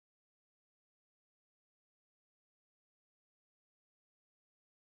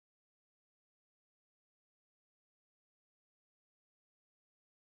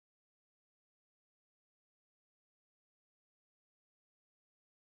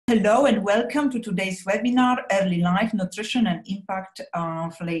Hello and welcome to today's webinar, Early Life Nutrition and Impact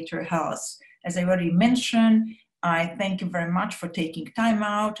of Later Health. As I already mentioned, I thank you very much for taking time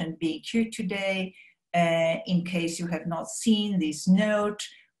out and being here today. In case you have not seen this note,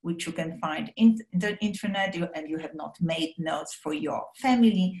 which you can find in the internet, and you have not made notes for your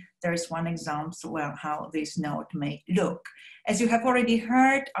family, there is one example of how this note may look. As you have already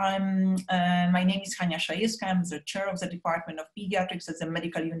heard, my name is Hania Szajewska. I'm the chair of the Department of Pediatrics at the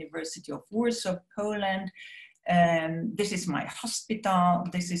Medical University of Warsaw, Poland. This is my hospital.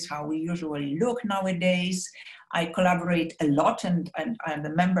 This is how we usually look nowadays. I collaborate a lot and I'm a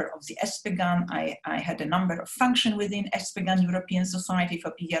member of the ESPGHAN. I had a number of functions within ESPGHAN, European Society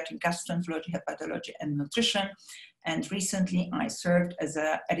for Pediatric Gastroenterology, Hepatology and Nutrition. And recently I served as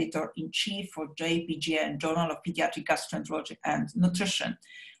an editor-in-chief for JPGN, Journal of Pediatric Gastroenterology and Nutrition.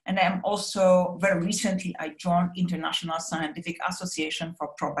 And I'm also, very recently, I joined International Scientific Association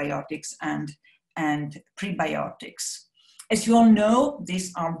for Probiotics and Prebiotics. As you all know,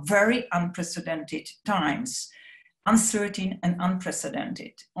 these are very unprecedented times, uncertain and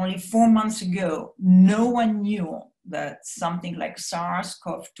unprecedented. Only 4 months ago, no one knew that something like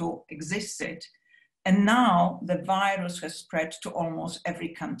SARS-CoV-2 existed. And now the virus has spread to almost every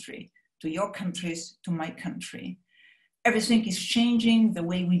country, to your countries, to my country. Everything is changing, the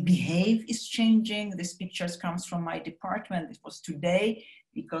way we behave is changing. This picture comes from my department. It was today,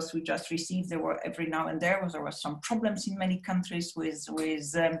 because we just received, there were every now and there were some problems in many countries with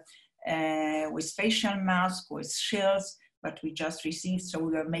facial masks, with shields, but we just received, so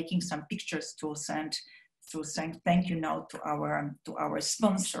we are making some pictures to send thank you now to our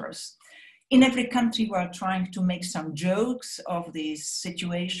sponsors. In every country, we are trying to make some jokes of this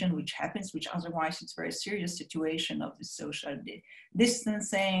situation which happens, which otherwise it's a very serious situation of the social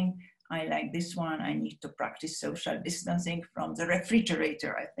distancing. I like this one. I need to practice social distancing from the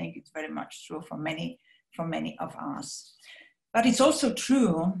refrigerator. I think it's very much true for many of us. But it's also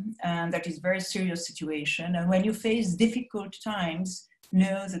true, and that is a very serious situation. And when you face difficult times,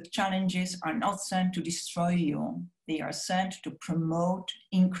 know that challenges are not sent to destroy you. They are sent to promote,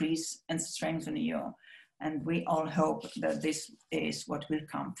 increase, and strengthen you. And we all hope that this is what will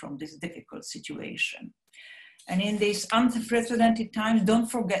come from this difficult situation. And in these unprecedented times,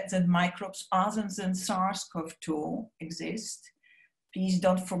 don't forget that microbes other than SARS-CoV-2 exist. Please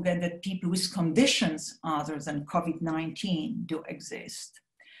don't forget that people with conditions other than COVID-19 do exist.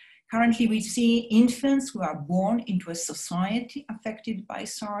 Currently, we see infants who are born into a society affected by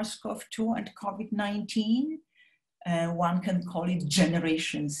SARS-CoV-2 and COVID-19. One can call it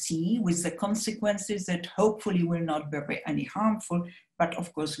Generation C, with the consequences that hopefully will not be any harmful, but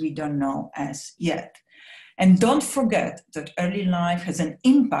of course we don't know as yet. And don't forget that early life has an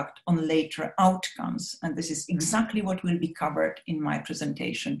impact on later outcomes. And this is exactly what will be covered in my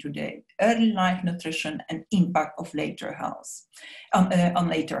presentation today. Early life nutrition and impact of later health, on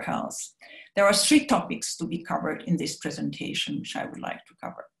later health. There are 3 topics to be covered in this presentation, which I would like to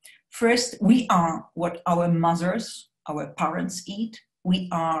cover. First, we are what our mothers, our parents eat. We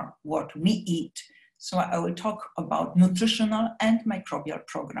are what we eat. So I will talk about nutritional and microbial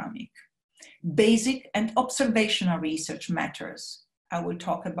programming. Basic and observational research matters. I will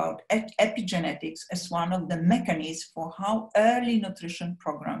talk about epigenetics as one of the mechanisms for how early nutrition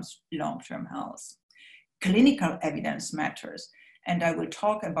programs long-term health. Clinical evidence matters, and I will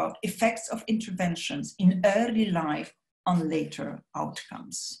talk about effects of interventions in early life on later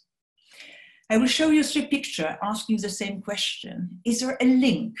outcomes. I will show you 3 pictures asking the same question. Is there a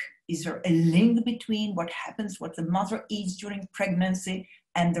link? Is there a link between what happens, what the mother eats during pregnancy,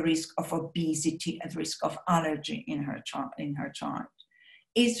 and the risk of obesity and risk of allergy in her child?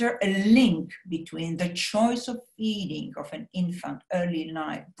 Is there a link between the choice of feeding of an infant early in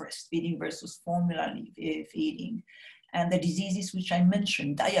life, breastfeeding versus formula feeding, and the diseases which I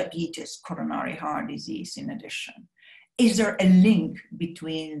mentioned, diabetes, coronary heart disease in addition? Is there a link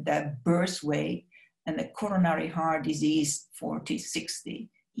between the birth weight and the coronary heart disease 40, 60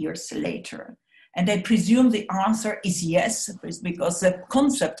 years later? And I presume the answer is yes, because the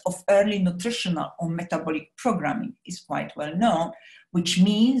concept of early nutritional or metabolic programming is quite well known, which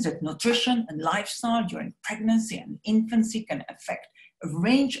means that nutrition and lifestyle during pregnancy and infancy can affect a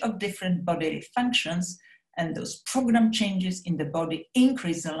range of different bodily functions, and those program changes in the body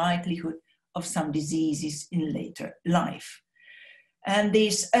increase the likelihood of some diseases in later life. And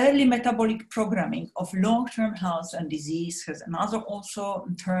this early metabolic programming of long-term health and disease has another also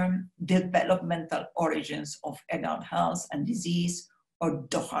term, developmental origins of adult health and disease, or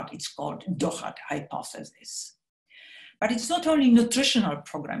DOHAT. It's called DOHAT hypothesis. But it's not only nutritional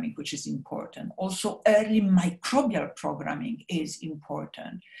programming which is important, also early microbial programming is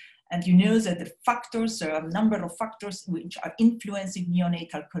important. And you know that the factors, there are a number of factors which are influencing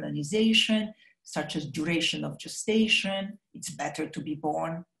neonatal colonization, such as duration of gestation, it's better to be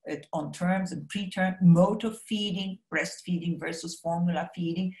born on terms and preterm, mode of feeding, breastfeeding versus formula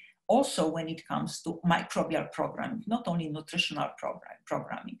feeding, also when it comes to microbial programming, not only nutritional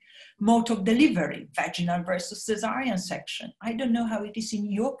programming. Mode of delivery, vaginal versus cesarean section. I don't know how it is in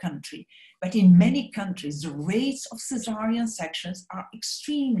your country, but in many countries, the rates of cesarean sections are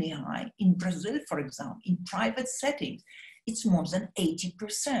extremely high. In Brazil, for example, in private settings, it's more than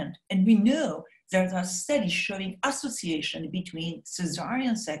 80%. And we know there are studies showing association between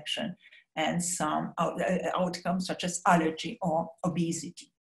cesarean section and some outcomes such as allergy or obesity.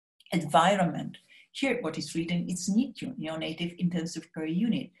 Environment. Here, what is written, it's NICU, neonatal intensive care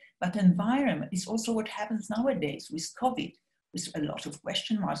unit. But environment is also what happens nowadays with COVID, with a lot of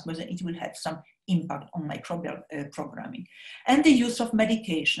question marks, whether it will have some impact on microbial programming. And the use of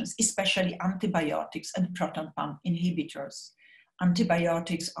medications, especially antibiotics and proton pump inhibitors.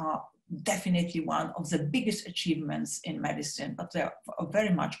 Antibiotics are definitely one of the biggest achievements in medicine, but they are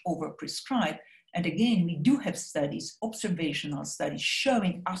very much overprescribed. And again, we do have studies, observational studies,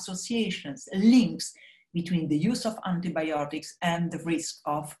 showing associations, links between the use of antibiotics and the risk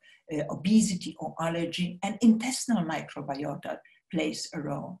of obesity or allergy, and intestinal microbiota plays a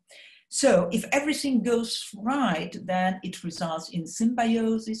role. So if everything goes right, then it results in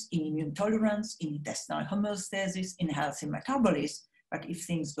symbiosis, in immune tolerance, in intestinal homeostasis, in healthy metabolism. But if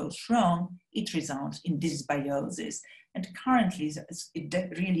things go wrong, it results in dysbiosis. And currently, there's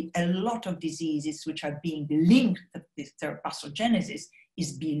really a lot of diseases which are being linked, their pathogenesis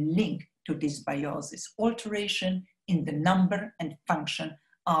is being linked to dysbiosis, alteration in the number and function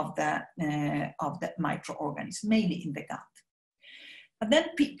of the microorganisms, mainly in the gut. But then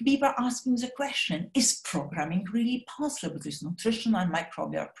people are asking the question, is programming really possible, this nutritional and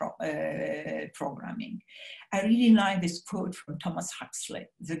microbial programming? I really like this quote from Thomas Huxley: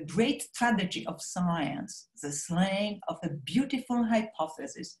 "The great tragedy of science, the slaying of a beautiful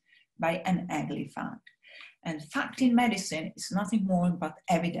hypothesis by an ugly fact." And fact in medicine is nothing more but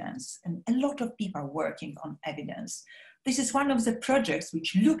evidence, and a lot of people are working on evidence. This is one of the projects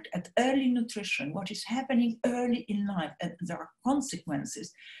which looked at early nutrition, what is happening early in life, and there are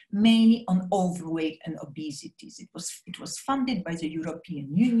consequences, mainly on overweight and obesity. It was funded by the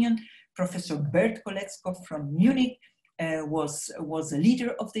European Union. Professor Bert Koletzkov from Munich was a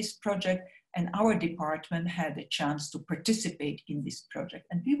leader of this project, and our department had a chance to participate in this project.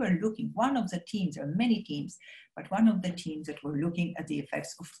 And we were looking, one of the teams, there are many teams, but one of the teams that were looking at the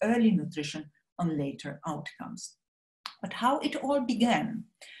effects of early nutrition on later outcomes. But how it all began,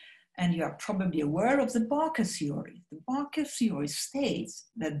 and you are probably aware of the Barker theory. The Barker theory states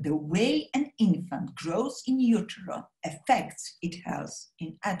that the way an infant grows in utero affects its health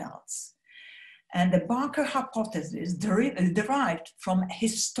in adults. And the Barker hypothesis derived from a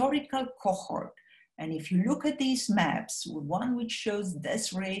historical cohort. And if you look at these maps, one which shows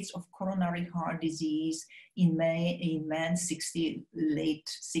death rates of coronary heart disease in men late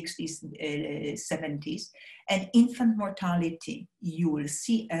 60s, 70s, and infant mortality, you will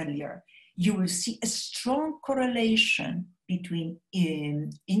see earlier, you will see a strong correlation between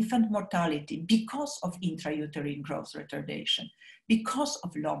infant mortality because of intrauterine growth retardation, because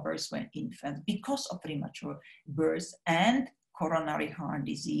of low birth weight infants, because of premature birth, and coronary heart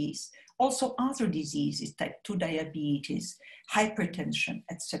disease, also other diseases, type 2 diabetes, hypertension,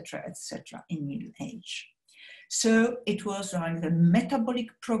 etc., in middle age. So it was like the metabolic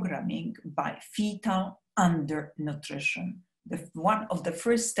programming by fetal undernutrition, one of the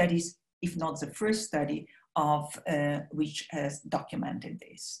first studies, if not the first study, of which has documented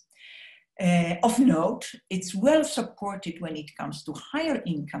this. Of note, it's well supported when it comes to higher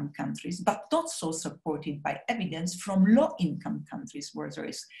income countries, but not so supported by evidence from low income countries where there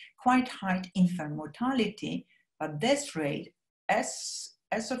is quite high infant mortality, but death rate as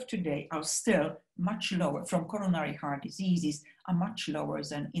of today are still much lower from coronary heart diseases, are much lower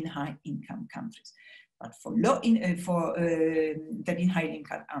than in high income countries. But for than in high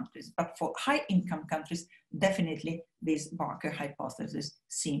income countries, but for high income countries, definitely this Barker hypothesis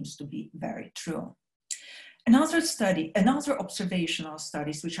seems to be very true. Another observational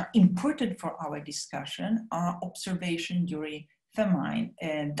studies which are important for our discussion are observation during famine,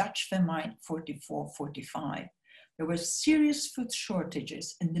 Dutch famine 44-45. There were serious food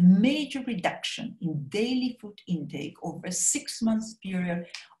shortages and a major reduction in daily food intake over a 6 month period,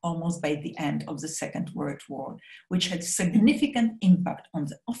 almost by the end of the Second World War, which had significant impact on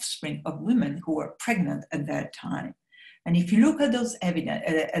the offspring of women who were pregnant at that time. And if you look at those evidence,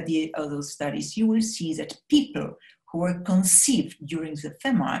 those studies, you will see that people who were conceived during the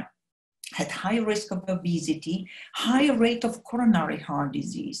famine had higher risk of obesity, higher rate of coronary heart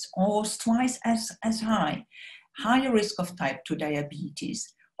disease, almost twice as high, higher risk of type 2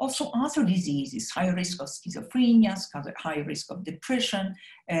 diabetes, also other diseases, higher risk of schizophrenia, higher risk of depression,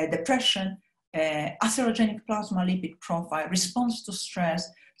 atherogenic plasma lipid profile, response to stress.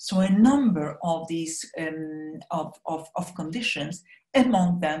 So a number of these of conditions.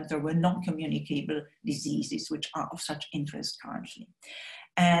 Among them, there were non-communicable diseases, which are of such interest currently.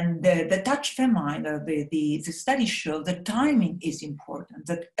 And the Dutch famine, the study showed that timing is important,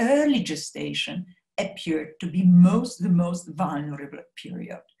 that early gestation appeared to be the most vulnerable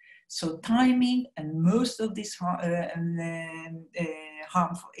period. So timing and most of these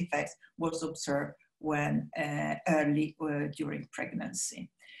harmful effects was observed when early during pregnancy.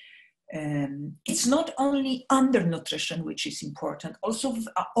 It's not only undernutrition which is important, also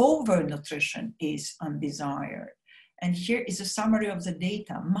overnutrition is undesired. And here is a summary of the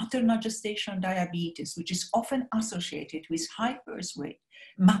data. Maternal gestational diabetes, which is often associated with high birth weight,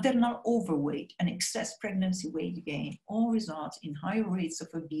 maternal overweight, and excess pregnancy weight gain, all result in higher rates of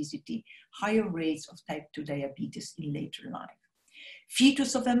obesity, higher rates of type 2 diabetes in later life.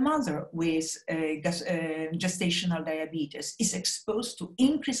 Fetus of a mother with gestational diabetes is exposed to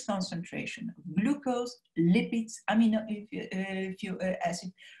increased concentration of glucose, lipids, amino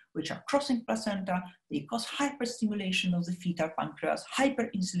acid, which are crossing placenta. They cause hyperstimulation of the fetal pancreas,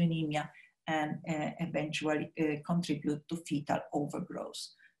 hyperinsulinemia, and eventually contribute to fetal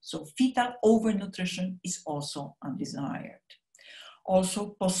overgrowth. So fetal overnutrition is also undesired.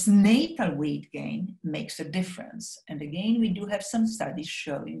 Also, postnatal weight gain makes a difference. And again, we do have some studies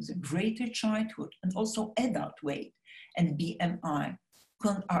showing the greater childhood and also adult weight and BMI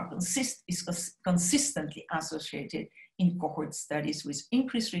is consistently associated in cohort studies with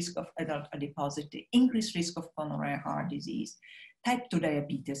increased risk of adult adiposity, increased risk of coronary heart disease, type 2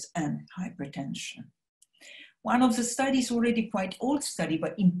 diabetes, and hypertension. One of the studies, already quite old study,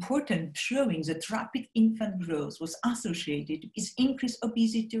 but important, showing that rapid infant growth was associated with increased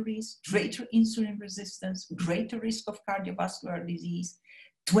obesity risk, greater insulin resistance, greater risk of cardiovascular disease,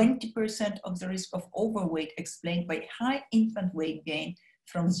 20% of the risk of overweight explained by high infant weight gain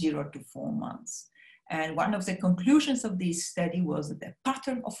from 0 to 4 months. And one of the conclusions of this study was that the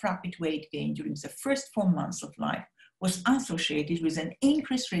pattern of rapid weight gain during the first 4 months of life was associated with an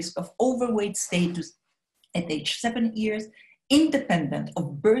increased risk of overweight status at age 7 years, independent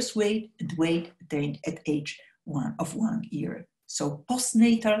of birth weight and weight attained at age 1 year. So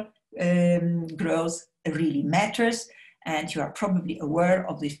postnatal growth really matters, and you are probably aware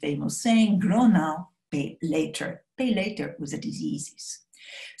of the famous saying, grow now, pay later with the diseases.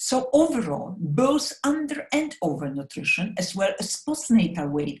 So overall, both under and overnutrition, as well as postnatal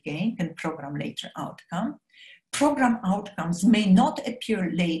weight gain, can program later outcome. Program outcomes may not appear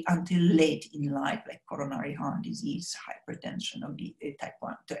until late in life, like coronary heart disease, hypertension, or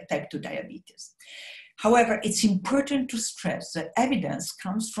type 2 diabetes. However, it's important to stress that evidence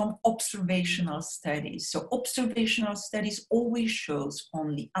comes from observational studies. So observational studies always shows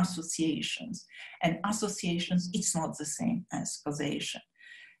only associations, and associations, it's not the same as causation.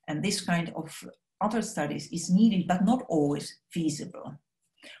 And this kind of other studies is needed, but not always feasible.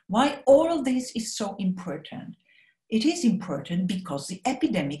 Why all of this is so important? It is important because the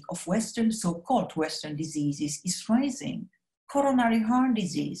epidemic of so-called Western diseases is rising. Coronary heart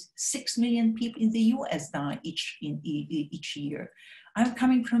disease, 6 million people in the US die each year. I'm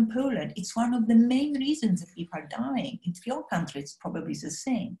coming from Poland. It's one of the main reasons that people are dying. In your country, it's probably the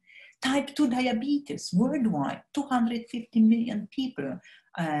same. Type 2 diabetes, worldwide, 250 million people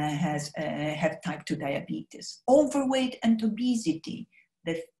have type 2 diabetes. Overweight and obesity,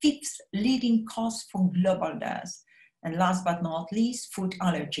 the 5th leading cause for global death. And last but not least, food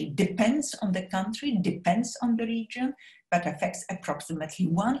allergy. Depends on the country, depends on the region, but affects approximately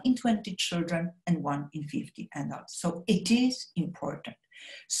 1 in 20 children and 1 in 50 adults. So it is important.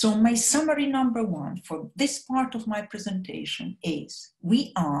 So my summary number 1 for this part of my presentation is,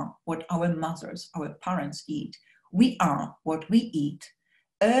 we are what our mothers, our parents eat. We are what we eat.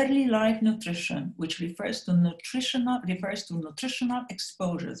 Early life nutrition, which refers to nutritional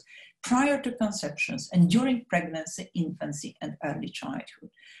exposures prior to conceptions and during pregnancy, infancy, and early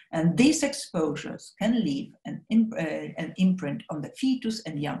childhood. And these exposures can leave an imprint on the fetus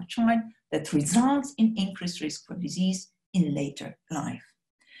and young child that results in increased risk for disease in later life.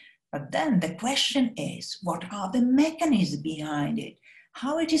 But then the question is, what are the mechanisms behind it?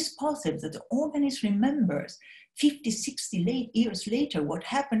 How it is possible that the organism remembers 50, 60 years later what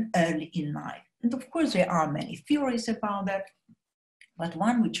happened early in life? And of course, there are many theories about that, but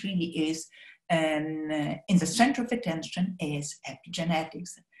one which really is in the center of attention is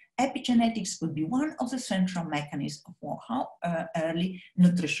epigenetics. Epigenetics could be one of the central mechanisms for how early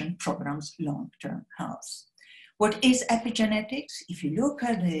nutrition programs long-term health. What is epigenetics? If you look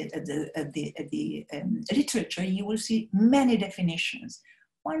at the literature, you will see many definitions.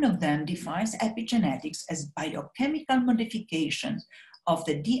 One of them defines epigenetics as biochemical modifications of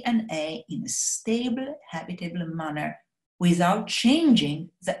the DNA in a stable, habitable manner without changing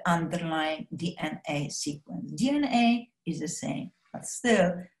the underlying DNA sequence. DNA is the same, but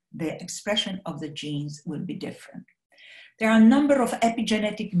still the expression of the genes will be different. There are a number of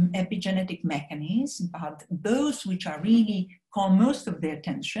epigenetic mechanisms, but those which are really call most of their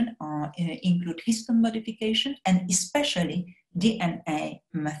attention include histone modification and especially DNA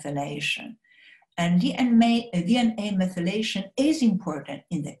methylation. And DNA methylation is important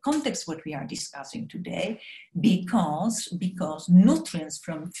in the context what we are discussing today because nutrients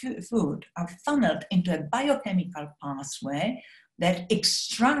from food are funneled into a biochemical pathway that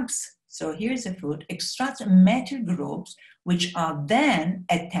extracts, so here's the food, extracts methyl groups which are then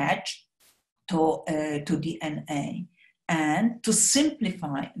attached to DNA. And to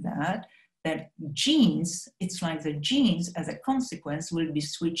simplify that genes, it's like the genes as a consequence will be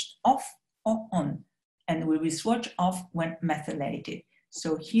switched off or on, and will be switched off when methylated.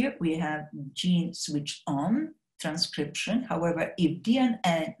 So here we have gene switched on, transcription. However, if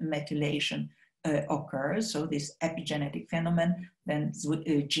DNA methylation occurs, so this epigenetic phenomenon, then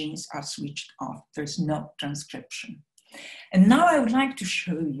genes are switched off. There's no transcription. And now I would like to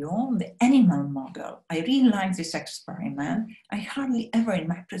show you the animal model. I really like this experiment. I hardly ever in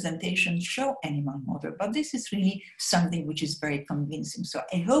my presentation show animal model, but this is really something which is very convincing. So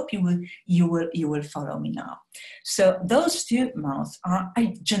I hope you will follow me now. So those two mouse are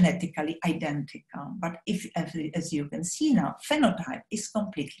genetically identical, but as you can see now, phenotype is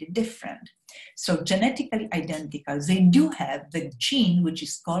completely different. So genetically identical, they do have the gene which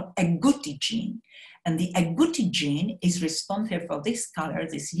is called agouti gene. And the agouti gene is responsible for this color,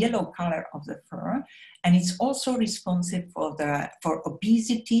 this yellow color of the fur, and it's also responsible for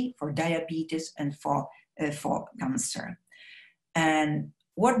obesity, for diabetes, and for cancer. And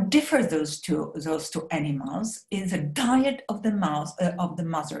what differs those two animals is the diet of the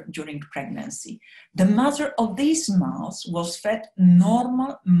mother during pregnancy. The mother of this mouse was fed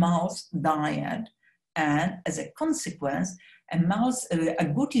normal mouse diet, and as a consequence,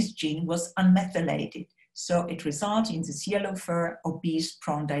 agouti gene was unmethylated. So it resulted in this yellow fur, obese,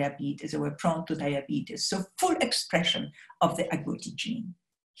 prone diabetes. They were prone to diabetes. So full expression of the agouti gene.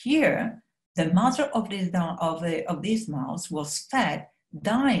 Here, the mother of this mouse was fed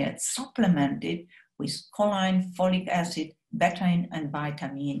diet supplemented with choline, folic acid, betaine, and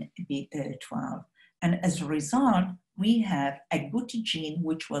vitamin B12. And as a result, we have agouti gene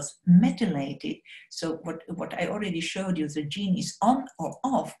which was methylated. So what I already showed you, the gene is on or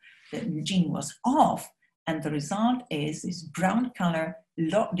off. The gene was off, and the result is this brown color,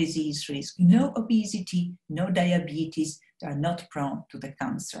 low disease risk, no obesity, no diabetes. They are not prone to the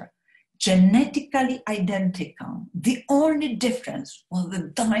cancer. Genetically identical. The only difference was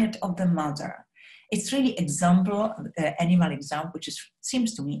the diet of the mother. It's really animal example, which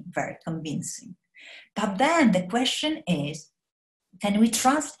seems to me very convincing. But then the question is, can we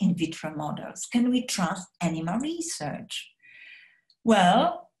trust in vitro models? Can we trust animal research?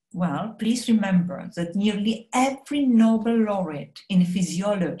 Well, please remember that nearly every Nobel laureate in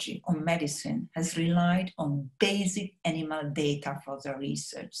physiology or medicine has relied on basic animal data for their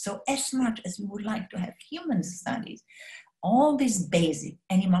research. So as much as we would like to have human studies, all these basic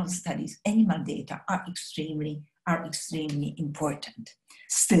animal studies, animal data are extremely important.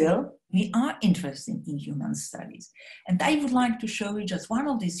 Still, we are interested in human studies. And I would like to show you just one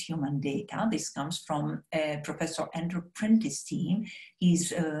of these human data. This comes from Professor Andrew Prentice's team.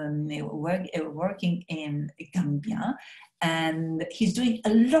 He's working in Gambia, and he's doing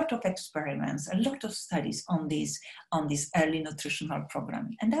a lot of experiments, a lot of studies on this early nutritional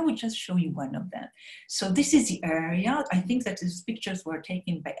programming. And I will just show you one of them. So this is the area, I think that these pictures were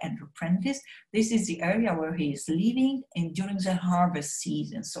taken by Andrew Prentice. This is the area where he is living during the harvest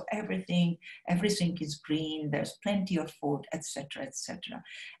season. So everything is green, there's plenty of food, etc., etc.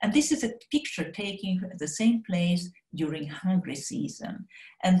 And this is a picture taken at the same place during hungry season.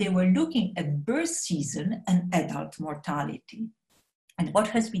 And they were looking at birth season and adult mortality. And what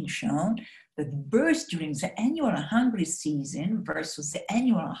has been shown, that births during the annual hungry season versus the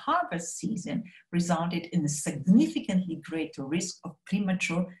annual harvest season resulted in a significantly greater risk of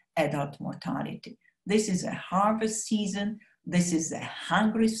premature adult mortality. This is a harvest season, this is a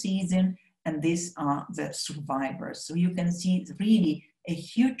hungry season, and these are the survivors. So you can see really a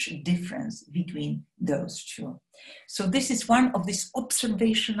huge difference between those two. So this is one of these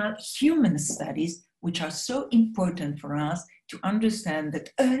observational human studies which are so important for us to understand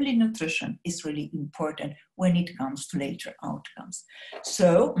that early nutrition is really important when it comes to later outcomes.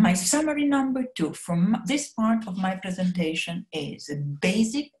 So my summary number 2 from this part of my presentation is that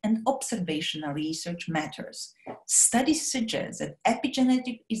basic and observational research matters. Studies suggest that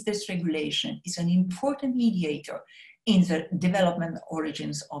epigenetic dysregulation is an important mediator in the development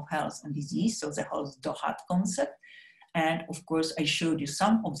origins of health and disease, so the whole DOHAT concept. And of course, I showed you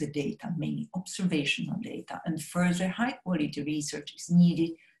some of the data, mainly observational data, and further high quality research is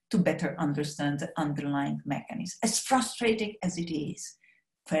needed to better understand the underlying mechanism. As frustrating as it is,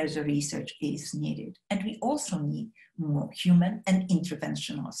 further research is needed. And we also need more human and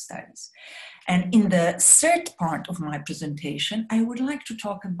interventional studies. And in the third part of my presentation, I would like to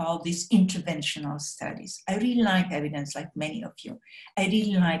talk about these interventional studies. I really like evidence, like many of you. I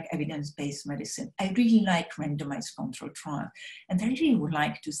really like evidence-based medicine. I really like randomized controlled trial. And I really would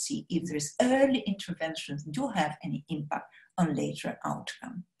like to see if there's early interventions do have any impact on later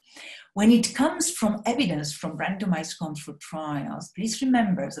outcome. When it comes from evidence from randomized controlled trials, please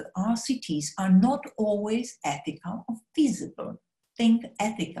remember that RCTs are not always ethical or feasible. Think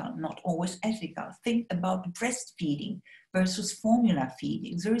ethical, not always ethical. Think about breastfeeding versus formula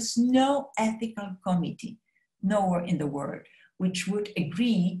feeding. There is no ethical committee, nowhere in the world, which would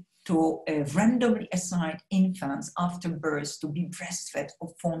agree to randomly assign infants after birth to be breastfed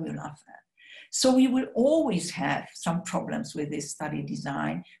or formula fed. So we will always have some problems with this study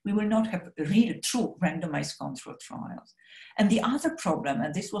design. We will not have real true randomized controlled trials. And the other problem,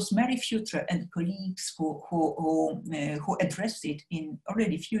 and this was Mary Futre and colleagues who addressed it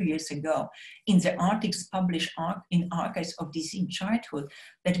already a few years ago in the articles published in Archives of Disease in Childhood,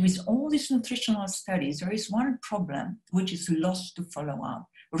 that with all these nutritional studies, there is one problem which is lost to follow up.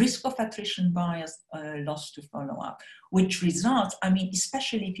 Risk of attrition bias, lost to follow up, which results, I mean,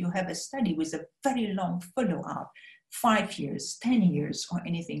 especially if you have a study with a very long follow-up, 5 years, 10 years, or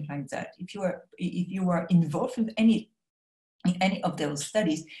anything like that. If you are involved in any of those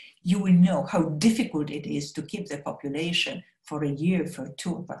studies, you will know how difficult it is to keep the population for a year, for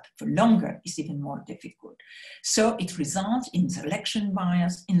 2, but for longer is even more difficult. So it results in selection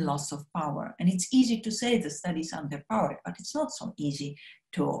bias, in loss of power. And it's easy to say the study is underpowered, but it's not so easy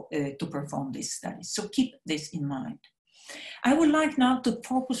to perform these studies. So keep this in mind. I would like now to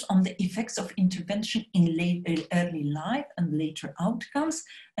focus on the effects of intervention in early life and later outcomes.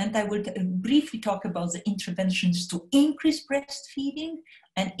 And I will briefly talk about the interventions to increase breastfeeding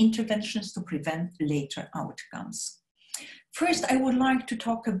and interventions to prevent later outcomes. First, I would like to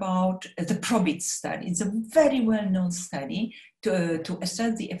talk about the Prebiotics study. It's a very well-known study to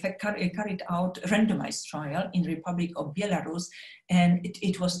assess the effect, carried out randomized trial in the Republic of Belarus. And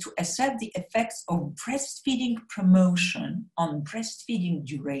it was to assess the effects of breastfeeding promotion on breastfeeding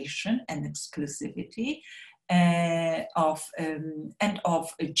duration and exclusivity, and of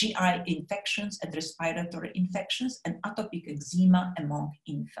GI infections and respiratory infections and atopic eczema among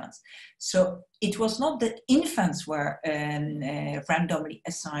infants. So it was not that infants were randomly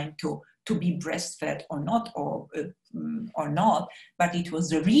assigned to be breastfed or not, but it was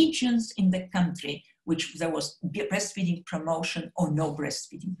the regions in the country which there was breastfeeding promotion or no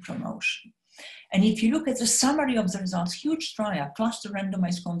breastfeeding promotion. And if you look at the summary of the results, huge trial, cluster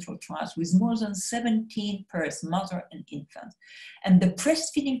randomized controlled trials with more than 17 pairs, mother and infant. And the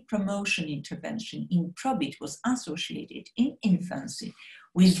breastfeeding promotion intervention in Prebiotics was associated in infancy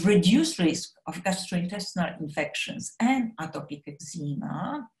with reduced risk of gastrointestinal infections and atopic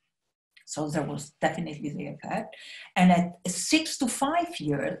eczema. So there was definitely the effect. And at 6 to 5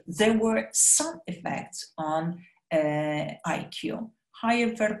 years, there were some effects on IQ.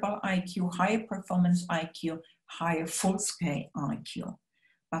 Higher verbal IQ, higher performance IQ, higher full-scale IQ.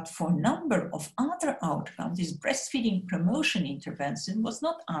 But for a number of other outcomes, this breastfeeding promotion intervention was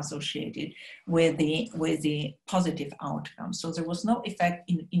not associated with the positive outcome. So there was no effect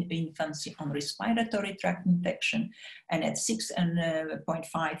in infancy on respiratory tract infection, and at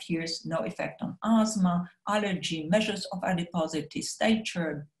 6.5 years, no effect on asthma, allergy, measures of adiposity,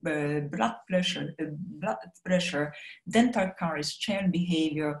 stature, blood pressure, dental caries, child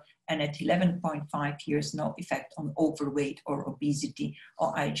behavior, and at 11.5 years, no effect on overweight or obesity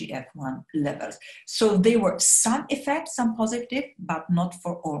or IGF-1 levels. So there were some effects, some positive, but not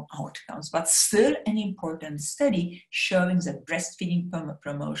for all outcomes, but still an important study showing that breastfeeding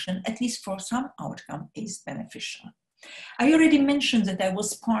promotion, at least for some outcome, is beneficial. I already mentioned that I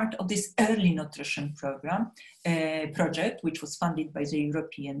was part of this early nutrition program, project, which was funded by the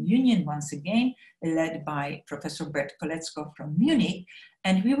European Union, once again, led by Professor Bert Koletzko from Munich.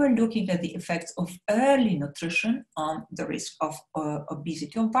 And we were looking at the effects of early nutrition on the risk of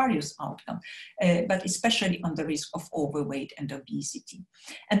obesity, on various outcomes, but especially on the risk of overweight and obesity.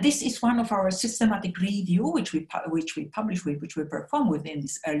 And this is one of our systematic review, which we publish, which we perform within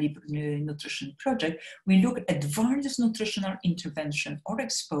this early nutrition project. We look at various nutritional intervention or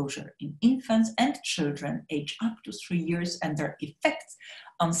exposure in infants and children aged up to 3 years and their effects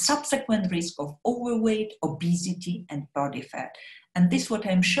on subsequent risk of overweight, obesity, and body fat. And this, what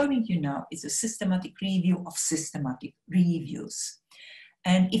I'm showing you now, is a systematic review of systematic reviews.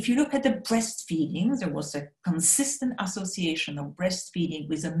 And if you look at the breastfeeding, there was a consistent association of breastfeeding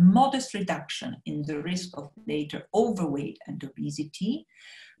with a modest reduction in the risk of later overweight and obesity.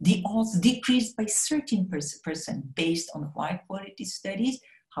 The odds decreased by 13% based on high quality studies.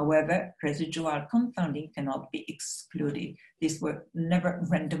 However, residual confounding cannot be excluded. These were never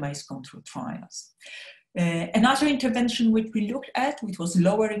randomized control trials. Another intervention which we looked at, which was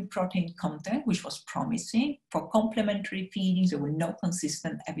lowering protein content, which was promising. For complementary feeding, there were no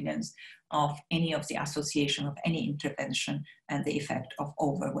consistent evidence of any of the association of any intervention and the effect of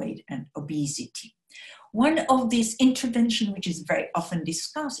overweight and obesity. One of these interventions, which is very often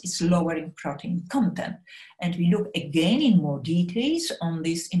discussed, is lowering protein content. And we look again in more details on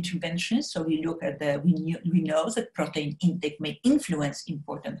these interventions. So we look at we know that protein intake may influence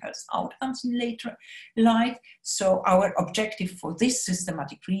important health outcomes in later life. So our objective for this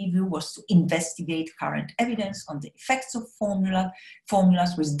systematic review was to investigate current evidence on the effects of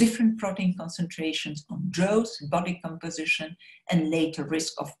formulas with different protein concentrations on growth, body composition, and later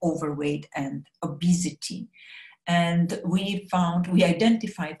risk of overweight and obesity. And we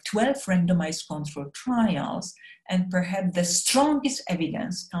identified 12 randomized controlled trials, and perhaps the strongest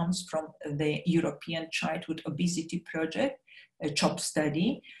evidence comes from the European Childhood Obesity Project, a CHOP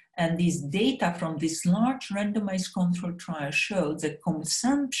study. And these data from this large randomized controlled trial showed that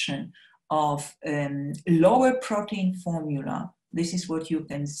consumption of lower protein formula, this is what you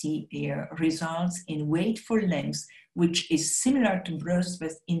can see here, results in weight for length, which is similar to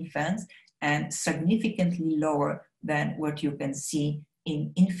breastfed infants and significantly lower than what you can see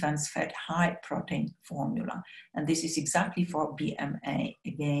in infants fed high protein formula. And this is exactly for BMA.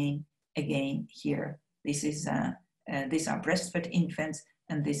 Again here, this is these are breastfed infants,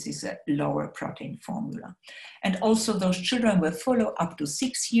 and this is a lower protein formula. And also those children were followed up to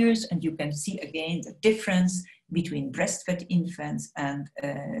 6 years, and you can see again the difference between breastfed infants and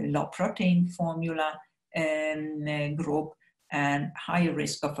low protein formula group, and higher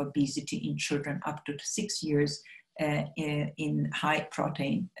risk of obesity in children up to 6 years in high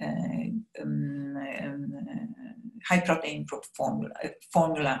protein group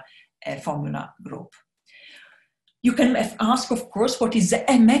formula group. You can ask, of course, what is the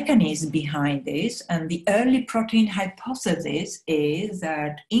mechanism behind this? And the early protein hypothesis is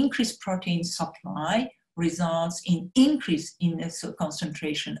that increased protein supply results in increase in the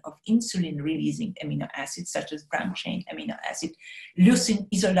concentration of insulin-releasing amino acids, such as branched-chain amino acid, leucine,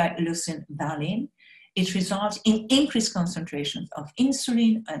 isolate leucine, valine. It results in increased concentrations of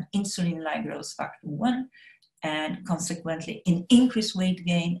insulin and insulin-like growth factor 1, and consequently in increased weight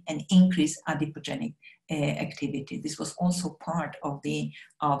gain and increased adipogenic activity. This was also part of the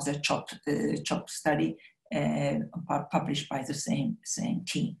CHOP study published by the same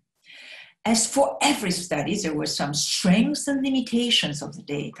team. As for every study, there were some strengths and limitations of the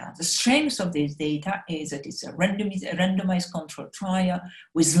data. The strengths of this data is that it's a randomized controlled trial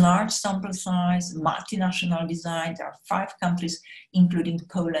with large sample size, multinational design. There are 5 countries, including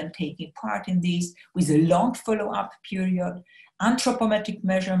Poland, taking part in this, with a long follow-up period. Anthropometric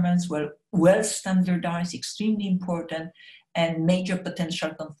measurements were well standardized, extremely important, and major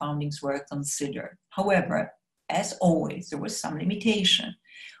potential confoundings were considered. However, as always, there was some limitation,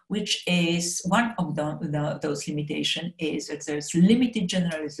 which is one of those limitations is that there's limited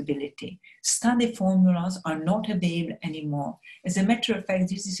generalizability. Study formulas are not available anymore. As a matter of fact,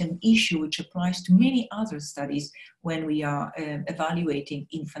 this is an issue which applies to many other studies when we are evaluating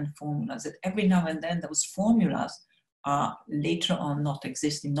infant formulas, that every now and then those formulas are later on not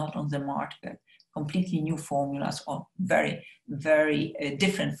existing, not on the market. Completely new formulas or very, very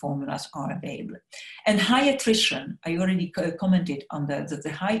different formulas are available. And high attrition, I already commented on that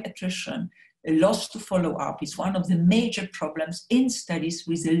the high attrition, loss to follow-up is one of the major problems in studies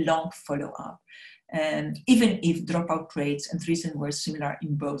with a long follow-up. And even if dropout rates and reason were similar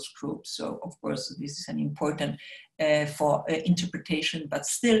in both groups. So of course, this is an important for interpretation, but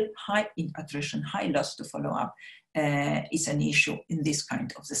still high attrition, high loss to follow-up is an issue in this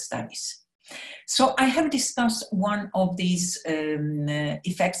kind of the studies. So I have discussed one of these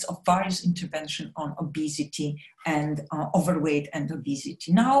effects of various intervention on obesity and overweight and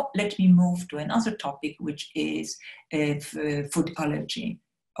obesity. Now let me move to another topic, which is food allergy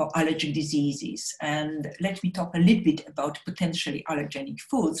or allergic diseases. And let me talk a little bit about potentially allergenic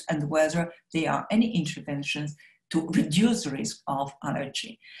foods and whether there are any interventions to reduce the risk of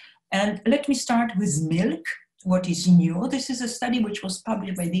allergy. And let me start with milk. What is new? This is a study which was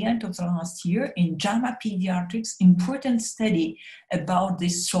published by the end of the last year in JAMA Pediatrics, important study about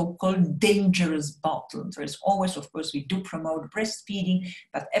this so-called dangerous bottle. There is always, of course, we do promote breastfeeding,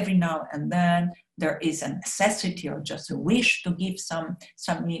 but every now and then there is a necessity or just a wish to give some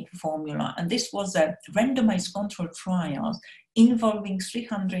milk formula. And this was a randomized controlled trial involving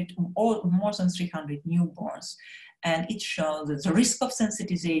more than 300 newborns. And it showed that the risk of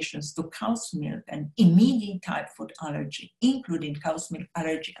sensitizations to cow's milk and immediate type food allergy, including cow's milk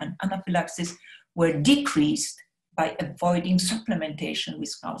allergy and anaphylaxis, were decreased by avoiding supplementation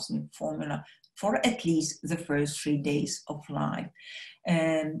with cow's milk formula for at least the first 3 days of life.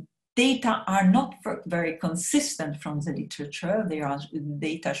 And data are not very consistent from the literature. There are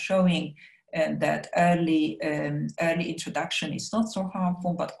data showing that early introduction is not so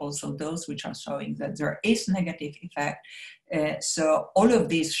harmful, but also those which are showing that there is negative effect. So all of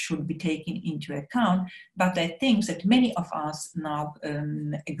this should be taken into account. But I think that many of us now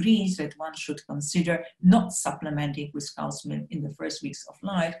agrees that one should consider not supplementing with cow's milk in the first weeks of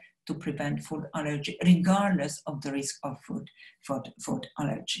life to prevent food allergy, regardless of the risk of food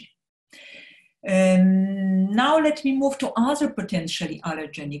allergy. Now let me move to other potentially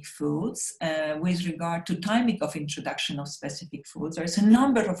allergenic foods with regard to timing of introduction of specific foods. There's a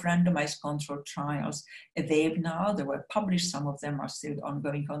number of randomized controlled trials available now. They were published, some of them are still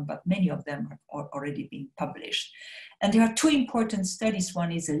ongoing on, but many of them have already been published. And there are two important studies.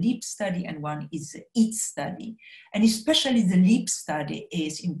 One is a LEAP study and one is the EAT study. And especially the LEAP study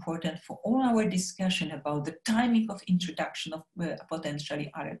is important for all our discussion about the timing of introduction of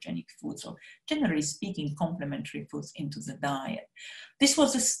potentially allergenic foods, or generally speaking, complementary foods into the diet. This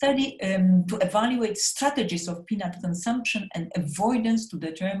was a study to evaluate strategies of peanut consumption and avoidance to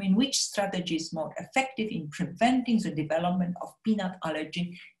determine which strategy is more effective in preventing the development of peanut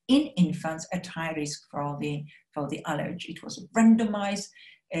allergy in infants at high risk for the allergy. It was a randomized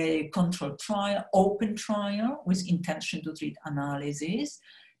controlled trial, open trial with intention to treat analysis.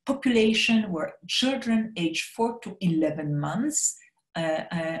 Population were children aged 4 to 11 months.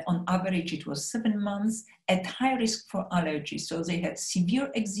 On average, it was 7 months at high risk for allergy. So they had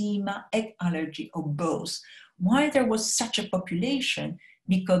severe eczema, egg allergy, or both. Why there was such a population?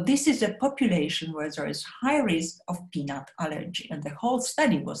 Because this is a population where there is high risk of peanut allergy. And the whole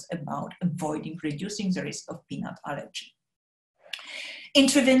study was about reducing the risk of peanut allergy.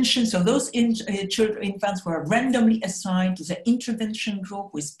 Intervention, so those infants were randomly assigned to the intervention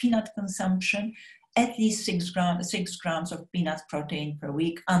group with peanut consumption, at least 6 grams of peanut protein per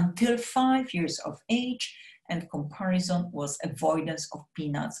week until 5 years of age, and comparison was avoidance of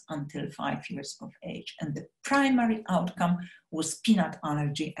peanuts until 5 years of age. And the primary outcome was peanut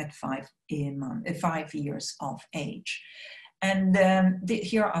allergy at 5 years of age. And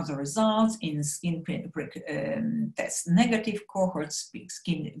here are the results in skin prick test negative cohorts,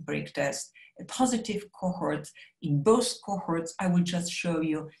 skin prick test positive cohorts. In both cohorts, I will just show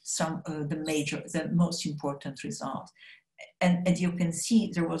you some of the most important results. And as you can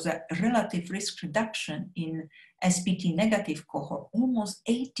see, there was a relative risk reduction in SPT negative cohort, almost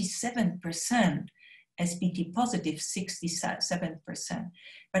 87%, SPT positive 67%.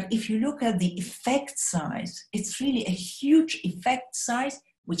 But if you look at the effect size, it's really a huge effect size,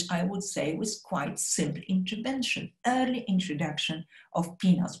 which I would say was quite simple intervention, early introduction of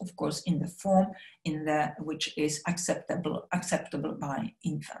peanuts, of course, in the form which is acceptable by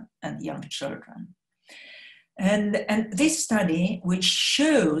infant and young children. And this study, which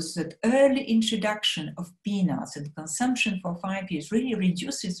shows that early introduction of peanuts and consumption for 5 years really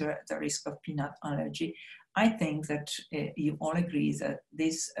reduces the risk of peanut allergy, I think that you all agree that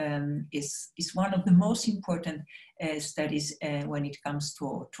this is one of the most important studies when it comes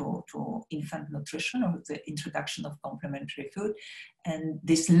to infant nutrition or the introduction of complementary food. And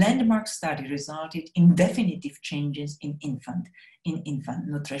this landmark study resulted in definitive changes in infant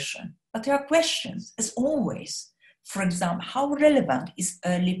nutrition. But there are questions, as always. For example, how relevant is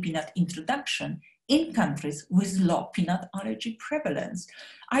early peanut introduction in countries with low peanut allergy prevalence?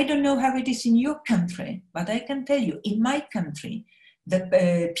 I don't know how it is in your country, but I can tell you, in my country,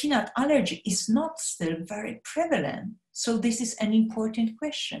 the peanut allergy is not still very prevalent. So this is an important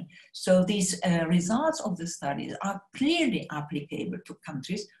question. So these results of the studies are clearly applicable to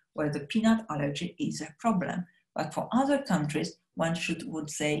countries where the peanut allergy is a problem. But for other countries, one would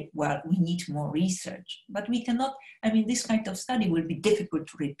say, well, we need more research. But we cannot, I mean, this kind of study will be difficult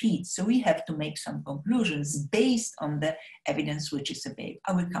to repeat. So we have to make some conclusions based on the evidence which is available.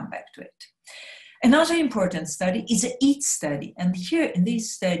 I will come back to it. Another important study is the EAT study. And here in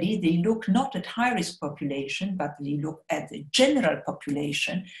this study, they look not at high-risk population, but they look at the general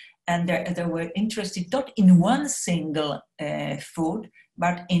population. And they were interested not in one single food,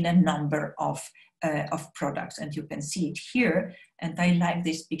 but in a number of products. And you can see it here. And I like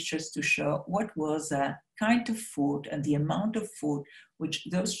these pictures to show what was the kind of food and the amount of food which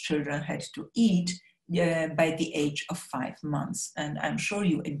those children had to eat by the age of 5 months. And I'm sure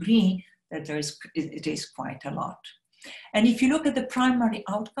you agree that it is quite a lot. And if you look at the primary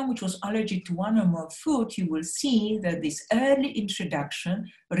outcome, which was allergy to one or more food, you will see that this early introduction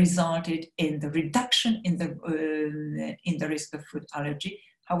resulted in the reduction in the risk of food allergy.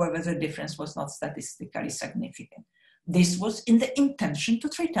 However, the difference was not statistically significant. This was in the intention to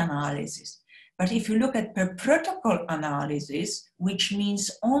treat analysis. But if you look at per protocol analysis, which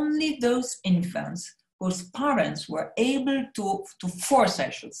means only those infants whose parents were able to force, I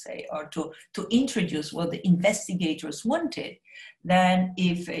should say, or to introduce what the investigators wanted, then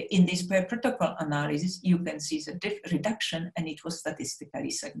if in this per protocol analysis, you can see the reduction and it was statistically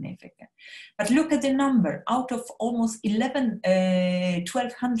significant. But look at the number. Out of almost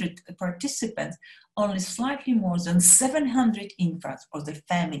 1,200 participants, only slightly more than 700 infants or their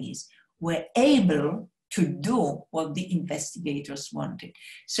families were able to do what the investigators wanted.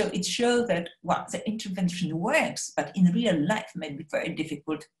 So it showed that, well, the intervention works, but in real life may be very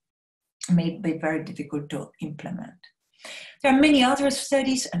difficult to implement. There are many other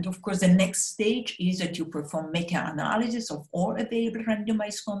studies, and of course the next stage is that you perform meta-analysis of all available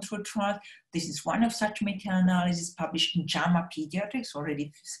randomized control trials. This is one of such meta-analysis published in JAMA Pediatrics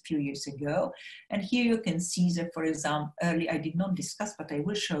already a few years ago. And here you can see that, for example, I did not discuss, but I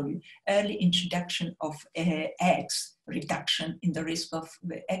will show you, early introduction of eggs, reduction in the risk of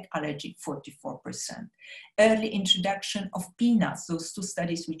egg allergy, 44%. Early introduction of peanuts, those two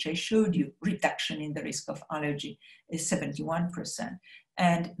studies which I showed you, reduction in the risk of allergy is 71%.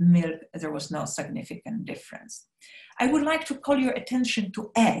 And milk, there was no significant difference. I would like to call your attention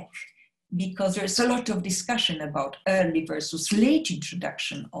to egg, because there's a lot of discussion about early versus late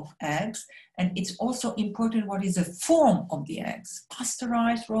introduction of eggs. And it's also important what is the form of the eggs,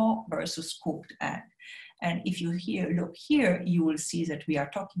 pasteurized raw versus cooked egg. And if you look here, you will see that we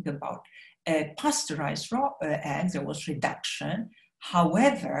are talking about pasteurized raw eggs. There was reduction.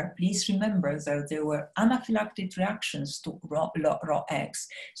 However, please remember that there were anaphylactic reactions to raw eggs.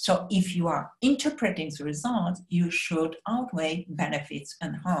 So if you are interpreting the results, you should outweigh benefits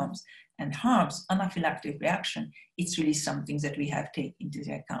and harms. And harms, anaphylactic reaction, it's really something that we have taken into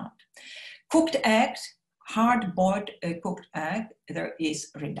the account. Cooked eggs, hard-boiled cooked egg, there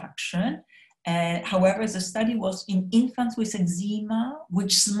is reduction. However, the study was in infants with eczema,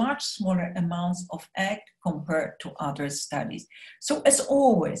 which is much smaller amounts of egg compared to other studies. So as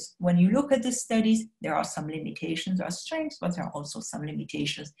always, when you look at the studies, there are some limitations, there are strengths, but there are also some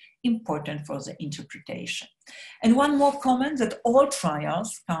limitations important for the interpretation. And one more comment, that all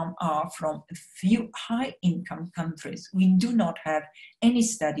trials are from a few high-income countries. We do not have any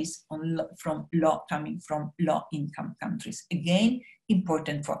studies coming from low-income countries. Again,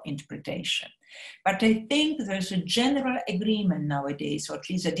 important for interpretation. But I think there's a general agreement nowadays, or at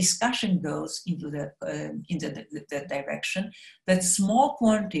least a discussion goes into the direction that small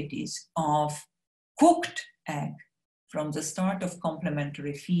quantities of cooked egg from the start of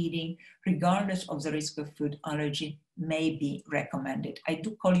complementary feeding, regardless of the risk of food allergy, may be recommended. I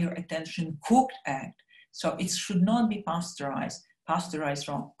do call your attention cooked egg. So it should not be pasteurized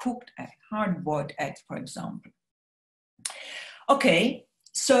raw, cooked egg, hard-boiled egg, for example. Okay,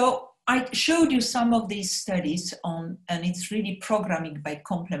 so I showed you some of these studies and it's really programming by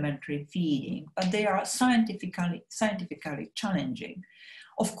complementary feeding, but they are scientifically challenging.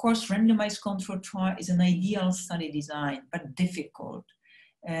 Of course, randomized control trial is an ideal study design, but difficult.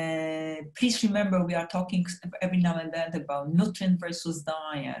 Please remember, we are talking every now and then about nutrient versus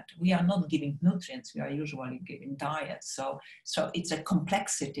diet. We are not giving nutrients, we are usually giving diet. So it's a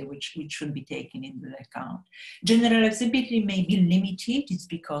complexity which should be taken into account. Generalizability may be limited. It's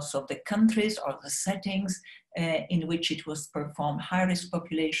because of the countries or the settings in which it was performed. High-risk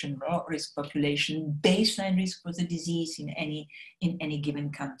population, low-risk population, baseline risk for the disease in any given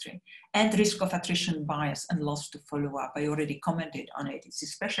country, and risk of attrition bias and loss to follow-up. I already commented on it. It's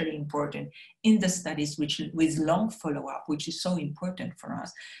especially important in the studies with long follow-up, which is so important for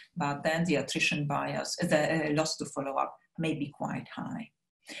us. But then the attrition bias, the loss to follow-up may be quite high.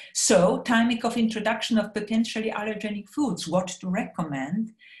 So timing of introduction of potentially allergenic foods, what to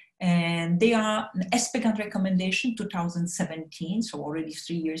recommend. And they are an ESPEGAN recommendation 2017, so already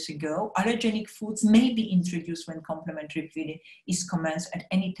 3 years ago. Allergenic foods may be introduced when complementary feeding is commenced at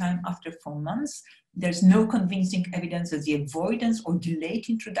any time after 4 months. There's no convincing evidence that the avoidance or delayed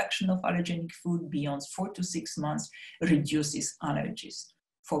introduction of allergenic food beyond 4 to 6 months reduces allergies.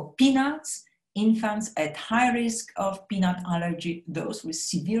 For peanuts, infants at high risk of peanut allergy, those with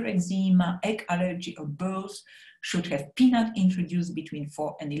severe eczema, egg allergy, or both, should have peanut introduced between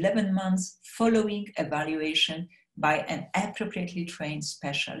 4 and 11 months following evaluation by an appropriately trained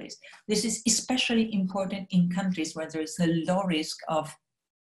specialist. This is especially important in countries where there is a low risk of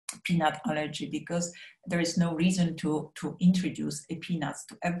peanut allergy, because there is no reason to introduce peanuts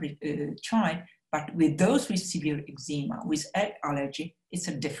to every child. But with those with severe eczema, with egg allergy, it's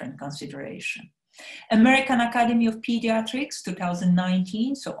a different consideration. American Academy of Pediatrics,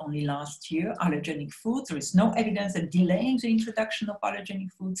 2019, so only last year, allergenic foods. There is no evidence that delaying the introduction of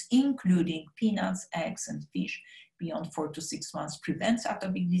allergenic foods, including peanuts, eggs, and fish, beyond 4 to 6 months prevents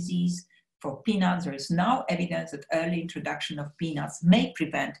atopic disease. For peanuts, there is no evidence that early introduction of peanuts may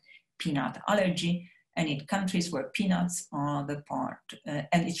prevent peanut allergy. And in countries where peanuts are the part,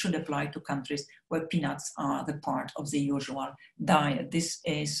 and it should apply to countries where peanuts are the part of the usual diet. This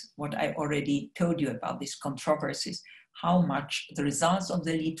is what I already told you about these controversies, how much the results of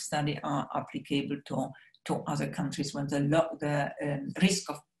the LEAP study are applicable to other countries when the risk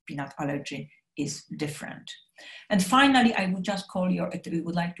of peanut allergy is different. And finally, we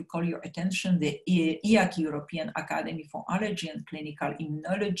would like to call your attention, the EAC, European Academy for Allergy and Clinical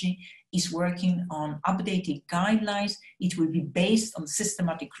Immunology, is working on updated guidelines. It will be based on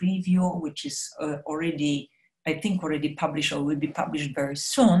systematic review, which is already published or will be published very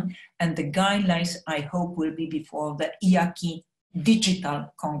soon. And the guidelines, I hope, will be before the EAC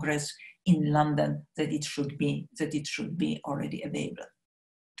Digital Congress in London, that it should be already available.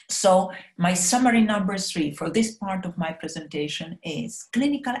 So my summary number 3 for this part of my presentation is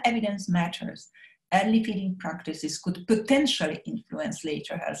clinical evidence matters. Early feeding practices could potentially influence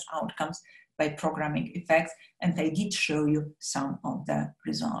later health outcomes by programming effects, and I did show you some of the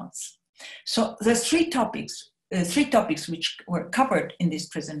results. So the three topics which were covered in this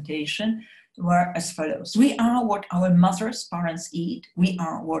presentation were as follows. We are what our mothers, parents eat. We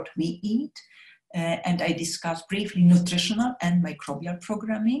are what we eat. And I discussed briefly nutritional and microbial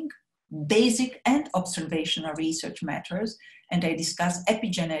programming, basic and observational research matters, and I discussed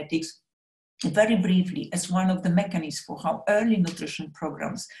epigenetics very briefly as one of the mechanisms for how early nutrition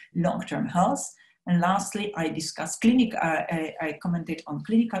programs long-term health. And lastly, I discussed I commented on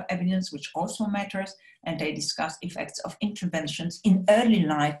clinical evidence, which also matters, and I discussed effects of interventions in early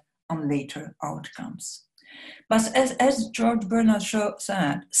life on later outcomes. But as George Bernard Shaw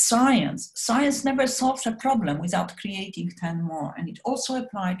said, science never solves a problem without creating 10 more. And it also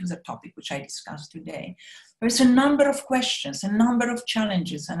applied to the topic which I discussed today. There's a number of questions, a number of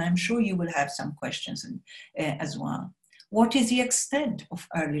challenges, and I'm sure you will have some questions as well. What is the extent of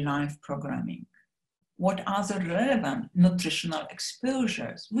early life programming? What are the relevant nutritional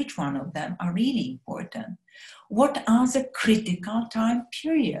exposures? Which one of them are really important? What are the critical time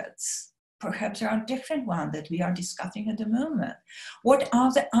periods? Perhaps there are different ones that we are discussing at the moment. What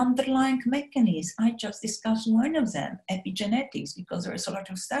are the underlying mechanisms? I just discussed one of them, epigenetics, because there is a lot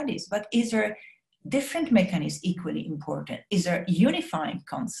of studies, but is there different mechanisms equally important? Is there a unifying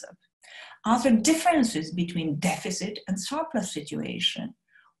concept? Are there differences between deficit and surplus situation?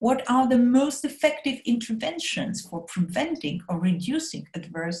 What are the most effective interventions for preventing or reducing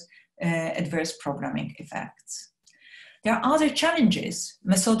adverse programming effects? There are other challenges,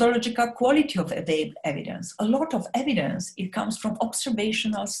 methodological quality of available evidence. A lot of evidence, it comes from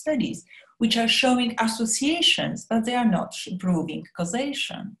observational studies, which are showing associations, but they are not proving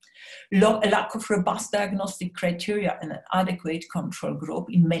causation. Lack of robust diagnostic criteria and an adequate control group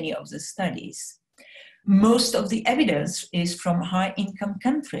in many of the studies. Most of the evidence is from high-income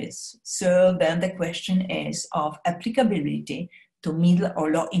countries. So then the question is of applicability to middle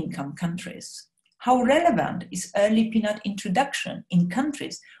or low-income countries. How relevant is early peanut introduction in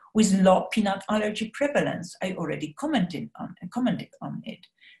countries with low peanut allergy prevalence? I already commented on it.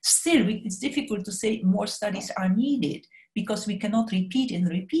 Still, it's difficult to say more studies are needed because we cannot repeat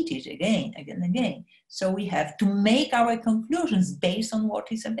it again and again. So we have to make our conclusions based on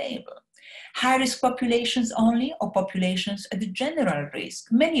what is available. High-risk populations only or populations at the general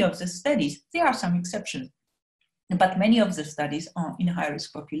risk? Many of the studies, there are some exceptions, but many of the studies are in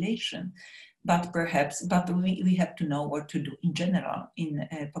high-risk population. But we have to know what to do in general in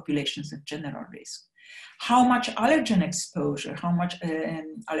populations at general risk. How much allergen exposure, how much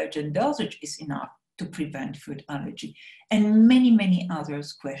allergen dosage is enough to prevent food allergy, and many, many other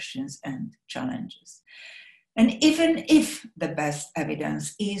questions and challenges. And even if the best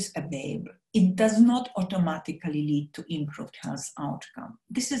evidence is available, it does not automatically lead to improved health outcome.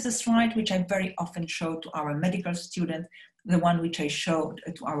 This is a slide which I very often show to our medical students, the one which I showed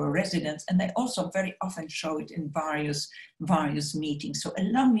to our residents, and I also very often show it in various meetings. So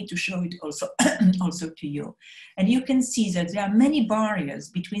allow me to show it also, also to you. And you can see that there are many barriers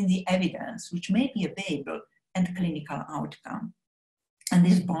between the evidence which may be available and clinical outcome. And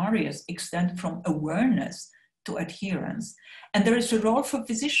these barriers extend from awareness to adherence. And there is a role for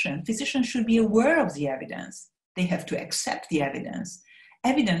physicians. Physicians should be aware of the evidence. They have to accept the evidence.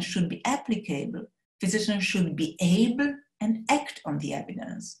 Evidence should be applicable. Physicians should be able and act on the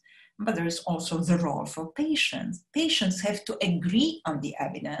evidence. But there is also the role for patients. Patients have to agree on the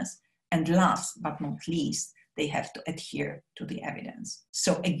evidence. And last but not least, they have to adhere to the evidence.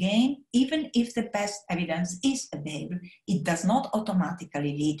 So again, even if the best evidence is available, it does not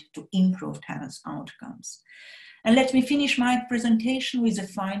automatically lead to improved health outcomes. And let me finish my presentation with a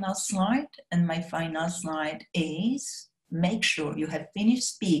final slide. And my final slide is, make sure you have finished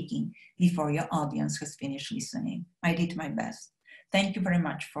speaking before your audience has finished listening. I did my best. Thank you very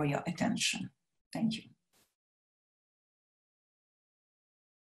much for your attention. Thank you.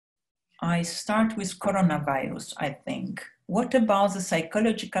 I start with coronavirus, I think. What about the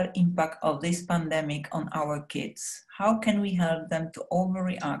psychological impact of this pandemic on our kids? How can we help them to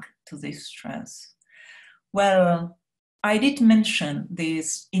overreact to this stress? Well, I did mention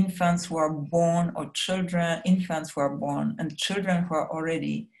these infants who are born, or children, infants who are born, and children who are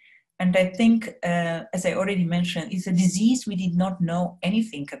already. And I think, as I already mentioned, it's a disease we did not know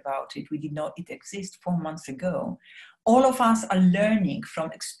anything about it. We did not, it exists 4 months ago. All of us are learning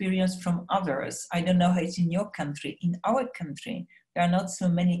from experience from others. I don't know how it's in your country. In our country, there are not so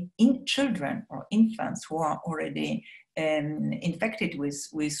many children or infants who are already infected with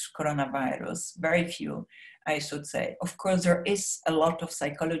coronavirus. Very few, I should say. Of course, there is a lot of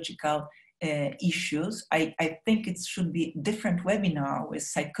psychological issues. I think it should be different webinar with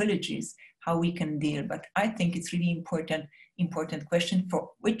psychologists, how we can deal. But I think it's really important question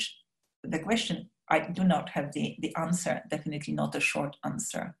for which the question I do not have the answer, definitely not a short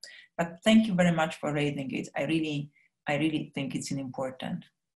answer. But thank you very much for raising it. I really think it's important.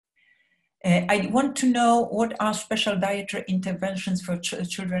 I want to know what are special dietary interventions for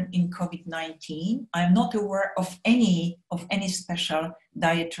children in COVID-19. I'm not aware of any special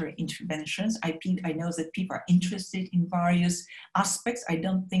dietary interventions. I know that people are interested in various aspects. I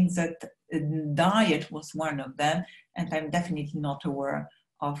don't think that diet was one of them, and I'm definitely not aware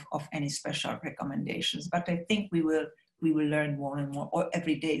of any special recommendations. But I think we will learn more and more, or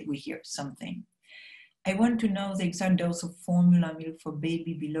every day we hear something. I want to know the exact dose of formula milk for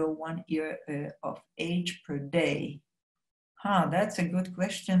baby below 1 year of age per day. That's a good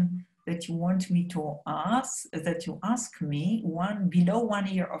question that you want me to ask, that you ask me, below 1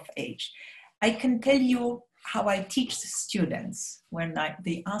 year of age. I can tell you how I teach the students when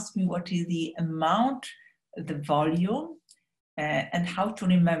they ask me what is the amount, the volume, and how to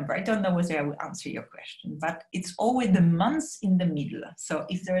remember. I don't know whether I will answer your question, but it's always the months in the middle. So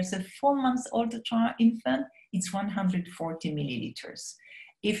if there is a 4 months old infant, it's 140 milliliters.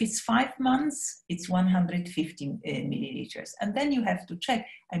 If it's 5 months, it's 150 milliliters. And then you have to check,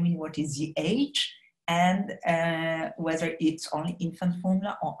 what is the age, and whether it's only infant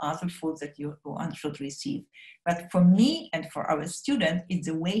formula or other foods that one should receive. But for me and for our students, it's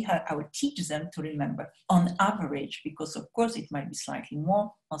the way how I would teach them to remember on average, because of course it might be slightly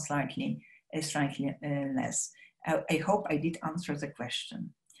more or slightly less. I hope I did answer the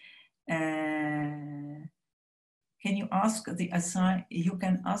question. Can you ask the assigned? You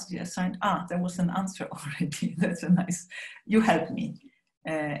can ask the assigned. There was an answer already. That's a nice. You helped me.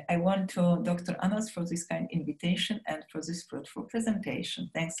 I want to Dr. Anas for this kind invitation and for this fruitful presentation.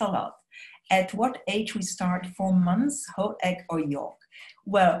 Thanks a lot. At what age we start? 4 months, whole egg or yolk?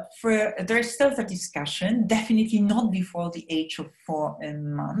 Well, there is still the discussion, definitely not before the age of 4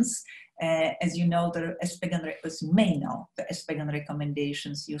 months. As you know, as you may know, the ESPEGAN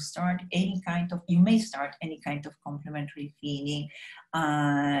recommendations, you may start any kind of complementary feeding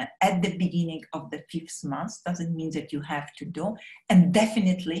at the beginning of the 5th month. Doesn't mean that you have to do. And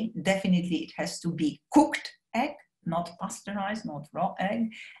definitely it has to be cooked egg, not pasteurized, not raw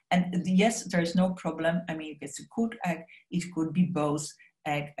egg. And yes, there is no problem. If it's a cooked egg, it could be both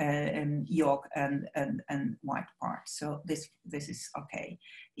egg yolk and white part. So this is okay.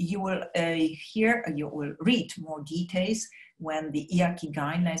 You will you will read more details when the IACI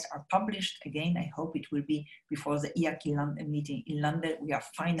guidelines are published. Again, I hope it will be before the IACI meeting in London. We are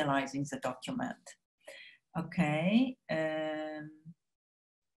finalizing the document. Okay.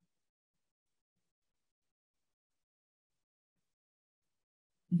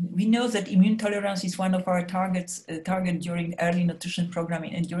 We know that immune tolerance is one of our targets during early nutrition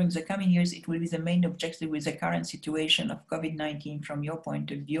programming, and during the coming years, it will be the main objective with the current situation of COVID-19. From your point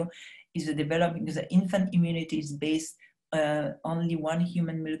of view, is the developing the infant immunity is based only one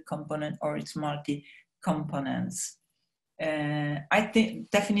human milk component or its multi-components? I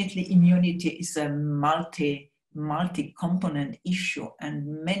think definitely immunity is a multi-component issue,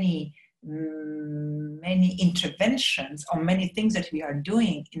 and many interventions or many things that we are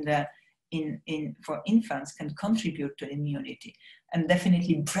doing for infants can contribute to immunity. And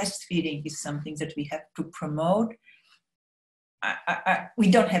definitely breastfeeding is something that we have to promote. We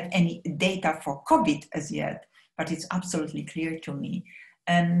don't have any data for COVID as yet, but it's absolutely clear to me.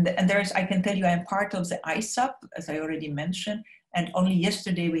 And I can tell you, I'm part of the ISAP, as I already mentioned, and only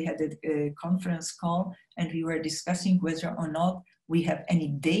yesterday we had a conference call and we were discussing whether or not we have any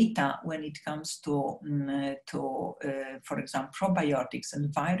data when it comes to for example, probiotics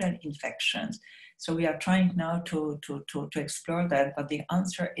and viral infections. So we are trying now to explore that, but the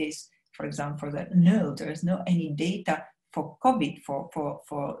answer is, for example, that no, there is no any data for COVID, for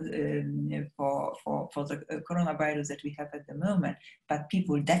the coronavirus that we have at the moment, but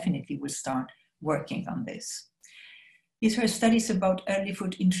people definitely will start working on this. These are studies about early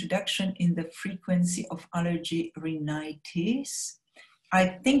food introduction in the frequency of allergy rhinitis.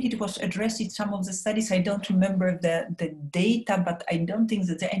 I think it was addressed in some of the studies. I don't remember the data, but I don't think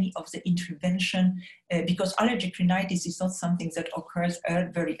that any of the intervention, because allergic rhinitis is not something that occurs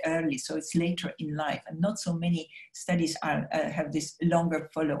very early, so it's later in life, and not so many studies have this longer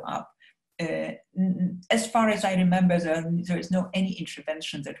follow-up. As far as I remember, there is no any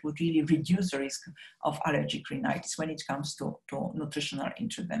intervention that would really reduce the risk of allergic rhinitis when it comes to nutritional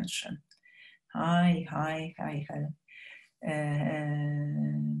intervention. Hi.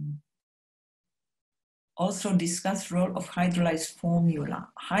 Also discuss role of hydrolyzed formula.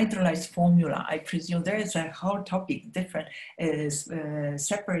 Hydrolyzed formula, I presume there is a whole topic, different,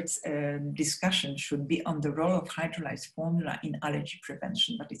 separate discussion should be on the role of hydrolyzed formula in allergy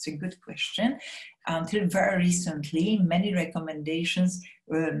prevention, but it's a good question. Until very recently, many recommendations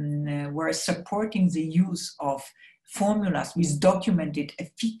were supporting the use of formulas with documented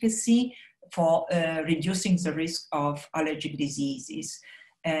efficacy for reducing the risk of allergic diseases.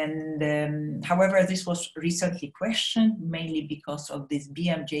 And however, this was recently questioned, mainly because of this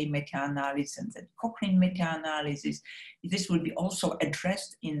BMJ meta-analysis and the Cochrane meta-analysis. This will be also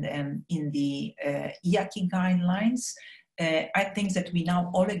addressed in the IACI guidelines. I think that we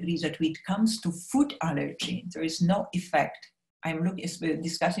now all agree that when it comes to food allergy, there is no effect. I'm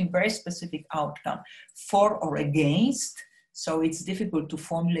discussing very specific outcome for or against. So it's difficult to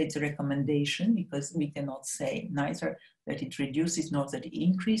formulate the recommendation because we cannot say neither that it reduces nor that it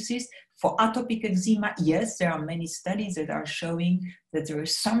increases. For atopic eczema, yes, there are many studies that are showing that there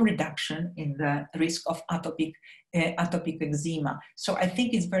is some reduction in the risk of atopic eczema. So I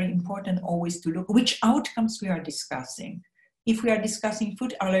think it's very important always to look which outcomes we are discussing. If we are discussing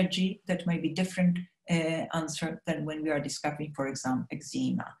food allergy, that may be different answer than when we are discussing, for example,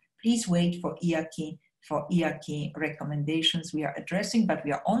 eczema. Please wait for IACI recommendations we are addressing, but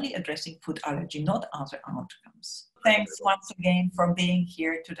we are only addressing food allergy, not other outcomes. Thanks once again for being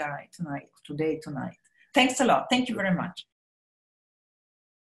here tonight. Thanks a lot. Thank you very much.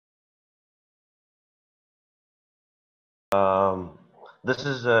 This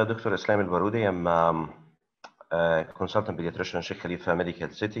is Dr. Eslam El-Baroudy. I'm a consultant pediatrician, Sheikh Khalifa Medical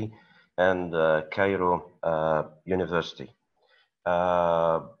City and Cairo University.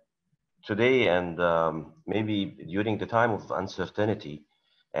 Today and maybe during the time of uncertainty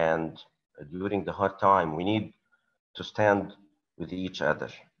and during the hard time, we need to stand with each other.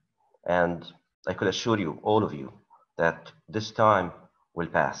 And I could assure you, all of you, that this time will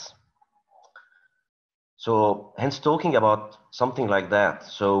pass. So hence talking about something like that.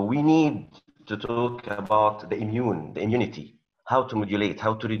 So we need to talk about the immunity, how to modulate,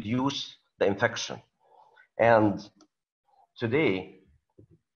 how to reduce the infection. And today,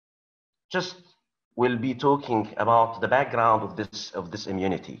 just we'll be talking about the background of this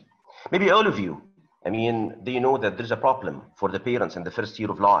immunity. Maybe all of you, I mean, they know that there's a problem for the parents in the first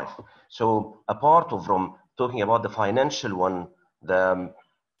year of life. So apart from talking about the financial one, the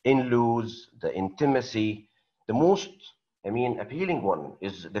in-laws, the intimacy, the most I mean, appealing one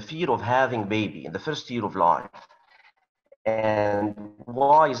is the fear of having baby in the first year of life. And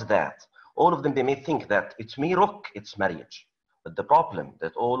why is that? All of them, they may think that it's rock, it's marriage. But the problem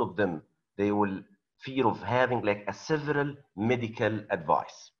that all of them, they will fear of having like a several medical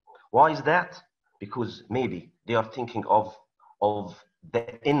advice. Why is that? Because maybe they are thinking of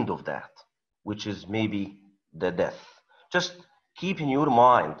the end of that, which is maybe the death. Just keep in your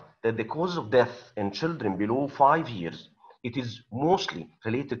mind that the cause of death in children below 5 years, it is mostly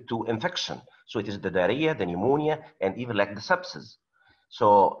related to infection. So it is the diarrhea, the pneumonia, and even like the sepsis.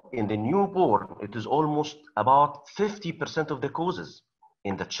 So in the newborn, it is almost about 50% of the causes.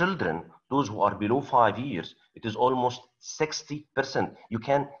 In the children, those who are below 5 years, it is almost 60%. You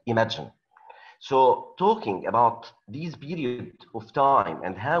can imagine. So talking about this period of time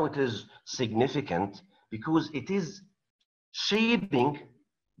and how it is significant, because it is shaping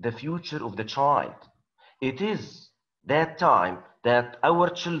the future of the child. It is that time that our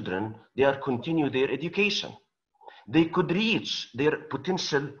children, they are continue their education. They could reach their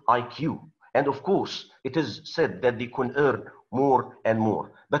potential IQ. And of course, it is said that they can earn more and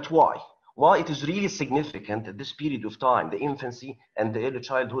more. But why? Why it is really significant at this period of time, the infancy and the early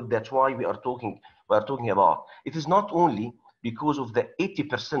childhood, that's why we are talking about. It is not only because of the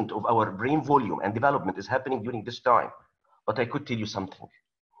 80% of our brain volume and development is happening during this time, but I could tell you something.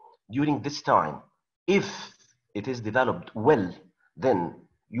 During this time, if it is developed well, then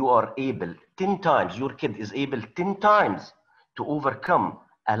you are able 10 times, your kid is able 10 times to overcome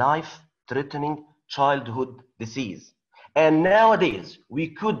a life-threatening childhood disease. And nowadays, we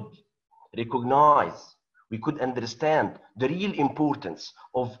could recognize, we could understand the real importance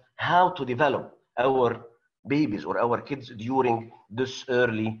of how to develop our babies or our kids during this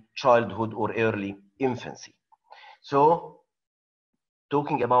early childhood or early infancy. So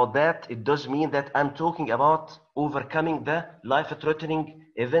talking about that, it does mean that I'm talking about overcoming the life-threatening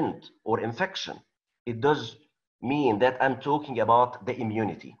event or infection. It does mean that I'm talking about the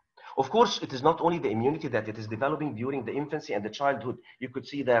immunity. Of course, it is not only the immunity that it is developing during the infancy and the childhood. You could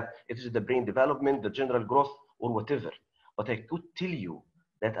see that it is the brain development, the general growth, or whatever. But I could tell you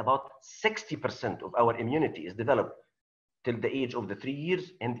that about 60% of our immunity is developed till the age of the 3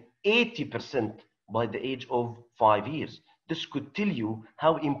 years and 80% by the age of 5 years. This could tell you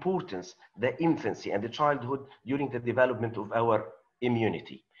how important the infancy and the childhood during the development of our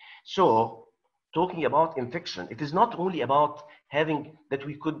immunity. So talking about infection, it is not only about having that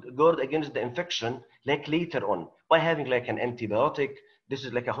we could guard against the infection like later on by having like an antibiotic. This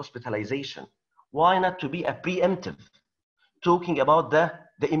is like a hospitalization. Why not to be a preemptive? Talking about the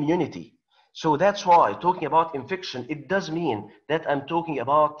immunity. So that's why talking about infection, it does mean that I'm talking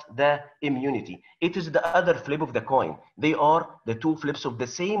about the immunity. It is the other flip of the coin. They are the two flips of the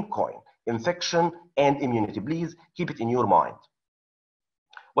same coin, infection and immunity. Please keep it in your mind.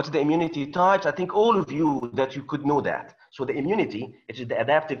 What's the immunity types? I think all of you that you could know that. So the immunity, it is the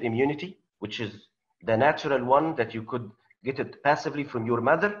adaptive immunity, which is the natural one that you could get it passively from your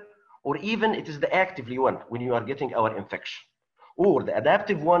mother, or even it is the actively one when you are getting our infection. Or the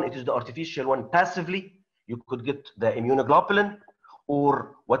adaptive one, it is the artificial one passively. You could get the immunoglobulin,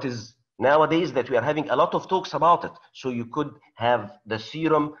 or what is nowadays that we are having a lot of talks about it. So you could have the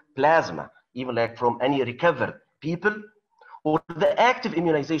serum plasma, even like from any recovered people, or the active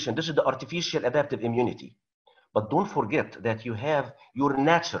immunization. This is the artificial adaptive immunity. But don't forget that you have your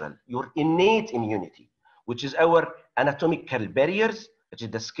natural, your innate immunity, which is our anatomical barriers, which is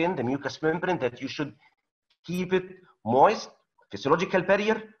the skin, the mucous membrane, that you should keep it moist, physiological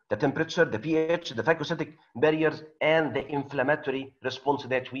barrier, the temperature, the pH, the phagocytic barriers, and the inflammatory response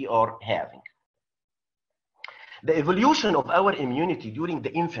that we are having. The evolution of our immunity during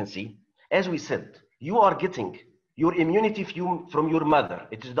the infancy, as we said, you are getting your immunity from your mother.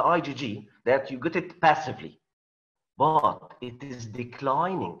 It is the IgG that you get it passively, but it is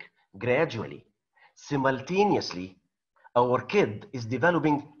declining gradually. Simultaneously, our kid is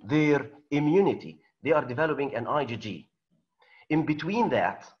developing their immunity. They are developing an IgG. In between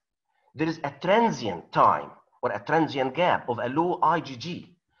that, there is a transient time or a transient gap of a low IgG.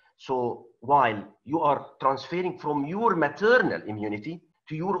 So while you are transferring from your maternal immunity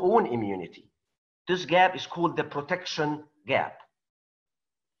to your own immunity, this gap is called the protection gap.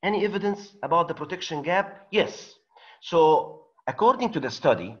 Any evidence about the protection gap? Yes. So according to the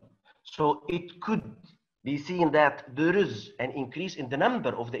study, so it could be seen that there is an increase in the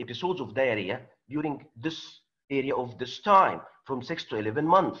number of the episodes of diarrhea during this area of this time, from 6 to 11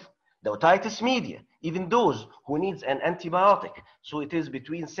 months. The otitis media, even those who needs an antibiotic, so it is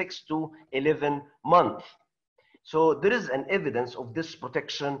between 6 to 11 months. So there is an evidence of this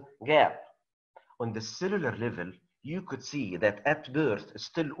protection gap. On the cellular level, you could see that at birth,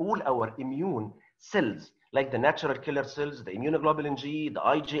 still all our immune cells, like the natural killer cells, the immunoglobulin G, the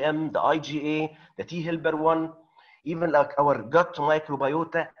IgM, the IgA, the T helper 1, even like our gut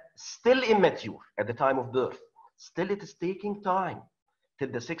microbiota, still immature at the time of birth. Still, it is taking time till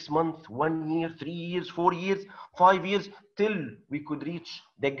the 6 months, 1 year, 3 years, 4 years, 5 years, till we could reach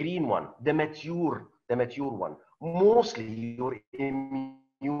the green one, the mature one. Mostly your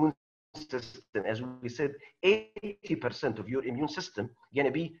immune system, as we said, 80% of your immune system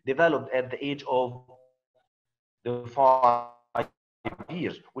gonna be developed at the age of the 5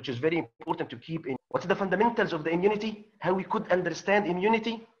 years, which is very important to keep in. What's the fundamentals of the immunity? How we could understand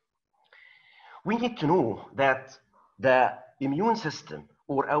immunity? We need to know that the immune system,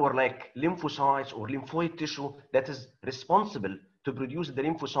 or our like lymphocytes or lymphoid tissue that is responsible to produce the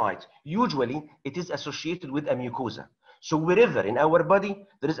lymphocytes, usually it is associated with a mucosa. So wherever in our body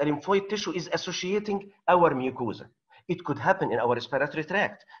there is a lymphoid tissue is associating our mucosa. It could happen in our respiratory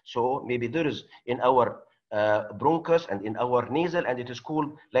tract. So maybe there is in our bronchus and in our nasal, and it is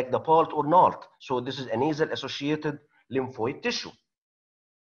called like the palt or nalt. So this is a nasal associated lymphoid tissue.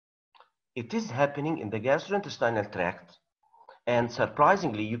 It is happening in the gastrointestinal tract. And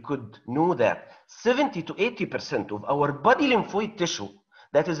surprisingly, you could know that 70 to 80% of our body lymphoid tissue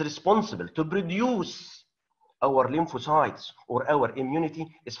that is responsible to produce our lymphocytes or our immunity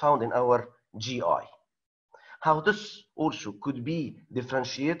is found in our GI. How this also could be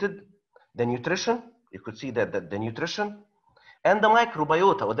differentiated, the nutrition, you could see that the nutrition, and the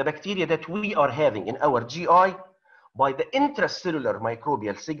microbiota or the bacteria that we are having in our GI by the intracellular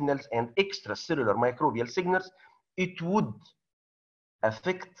microbial signals and extracellular microbial signals, it would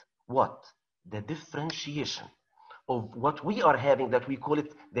affect what? The differentiation of what we are having, that we call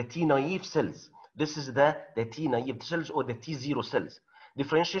it the T-naive cells. This is the T-naive cells or the T0 cells.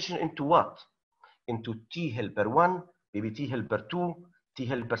 Differentiation into what? Into T helper 1, maybe T helper 2, T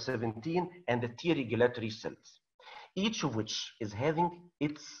helper 17, and the T regulatory cells, each of which is having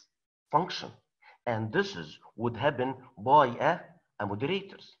its function. And this is would happen by a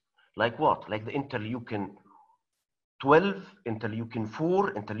moderators. Like what? Like the interleukin 12, interleukin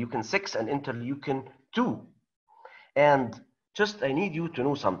 4, interleukin 6, and interleukin 2. And just I need you to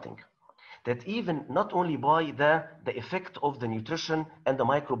know something, that even not only by the effect of the nutrition and the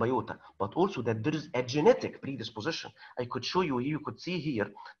microbiota, but also that there is a genetic predisposition. I could show you, you could see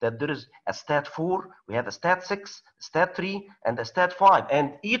here that there is a STAT4, we have a STAT6, STAT3, and a STAT5,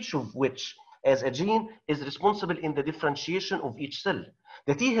 and each of which as a gene is responsible in the differentiation of each cell.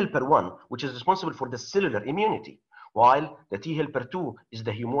 The T helper 1, which is responsible for the cellular immunity, while the T helper 2 is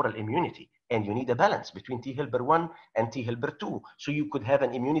the humoral immunity. And you need a balance between T helper 1 and T helper 2. So you could have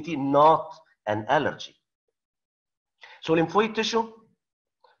an immunity, not an allergy. So lymphoid tissue,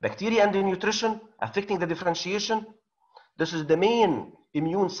 bacteria and the nutrition affecting the differentiation. This is the main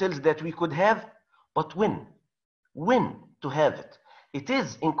immune cells that we could have. But when to have it? It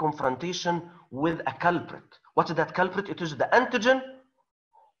is in confrontation with a culprit. What is that culprit? It is the antigen.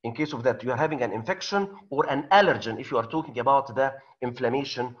 In case of that, you are having an infection, or an allergen if you are talking about the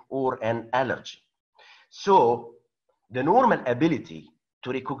inflammation or an allergy. So the normal ability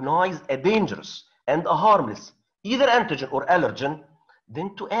to recognize a dangerous and a harmless, either antigen or allergen,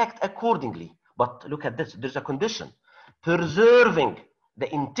 then to act accordingly. But look at this, there's a condition: preserving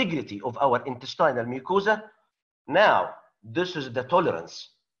the integrity of our intestinal mucosa. Now, this is the tolerance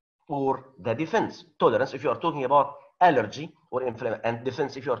or the defense. Tolerance if you are talking about allergy or inflammation, and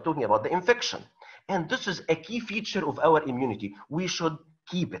defense if you are talking about the infection. And this is a key feature of our immunity. We should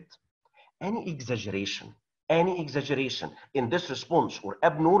keep it. Any exaggeration in this response or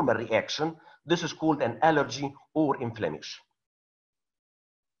abnormal reaction, this is called an allergy or inflammation.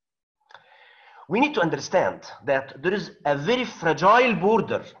 We need to understand that there is a very fragile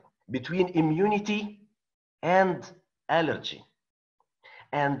border between immunity and allergy.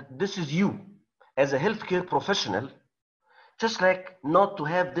 And this is you, as a healthcare professional, just like not to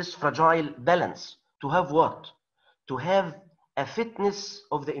have this fragile balance. To have what? To have a fitness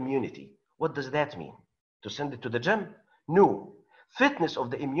of the immunity. What does that mean? To send it to the gym? No. Fitness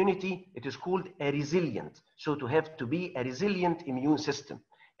of the immunity, it is called a resilient. So to have to be a resilient immune system.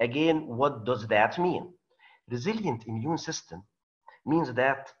 Again, what does that mean? Resilient immune system means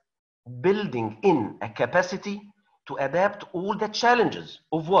that building in a capacity to adapt all the challenges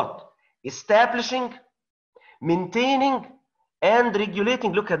of what? Establishing, maintaining, and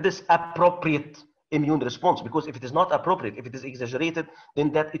regulating, look at this, appropriate immune response. Because if it is not appropriate, if it is exaggerated,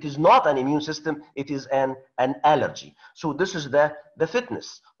 then that it is not an immune system, it is an allergy. So this is the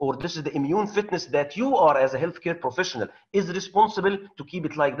fitness, or this is the immune fitness that you are as a healthcare professional is responsible to keep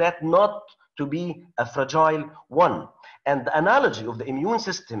it like that, not to be a fragile one. And the analogy of the immune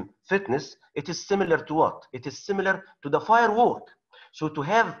system fitness, it is similar to what? It is similar to the firework. So to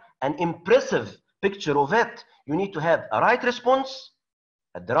have an impressive picture of it, you need to have a right response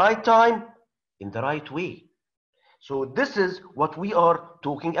at the right time in the right way. So this is what we are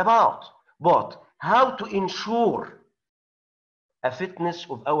talking about. But how to ensure a fitness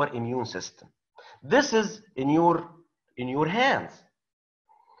of our immune system? This is in your hands.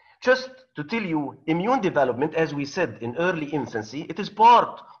 Just to tell you, immune development, as we said in early infancy, it is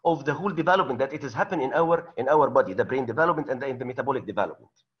part of the whole development that it is happening in our body, the brain development and the metabolic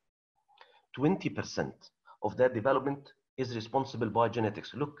development. 20% of that development is responsible by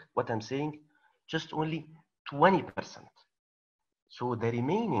genetics. Look what I'm saying, just only 20%. So the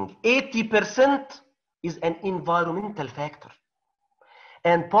remaining 80% is an environmental factor.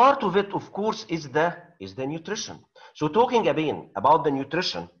 And part of it, of course, is the nutrition. So talking again about the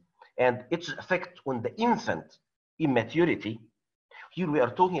nutrition and its effect on the infant immaturity, here we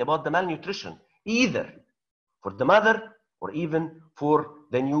are talking about the malnutrition, either for the mother or even for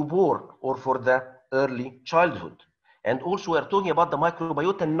the newborn or for the early childhood. And also we are talking about the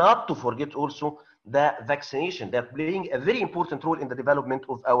microbiota, not to forget also the vaccination. They're playing a very important role in the development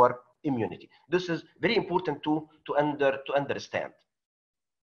of our immunity. This is very important to understand.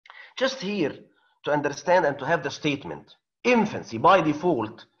 Just here to understand and to have the statement, infancy by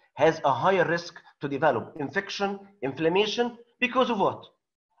default has a higher risk to develop infection, inflammation, because of what?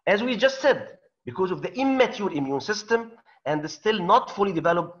 As we just said, because of the immature immune system and still not fully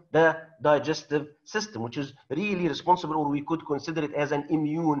developed the digestive system, which is really responsible, or we could consider it as an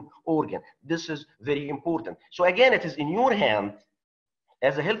immune organ. This is very important. So again, it is in your hand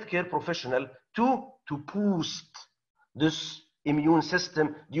as a healthcare professional to boost this immune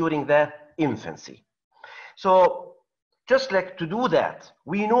system during the infancy. So just like to do that,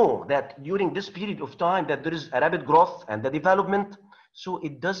 we know that during this period of time that there is a rapid growth and the development. So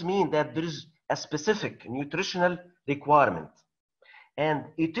it does mean that there is a specific nutritional requirement. And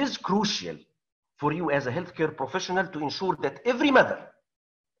it is crucial for you as a healthcare professional to ensure that every mother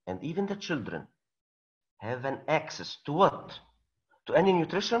and even the children have an access to what? To any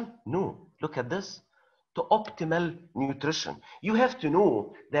nutrition? No. Look at this. To optimal nutrition. You have to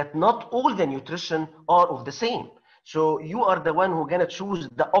know that not all the nutrition are of the same. So you are the one who's going to choose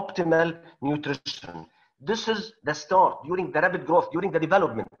the optimal nutrition. This is the start during the rapid growth, during the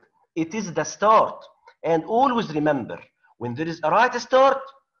development. It is the start. And always remember, when there is a right start,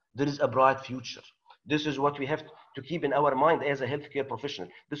 there is a bright future. This is what we have to keep in our mind as a healthcare professional.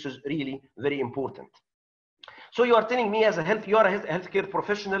 This is really very important. So you are telling me as you are a healthcare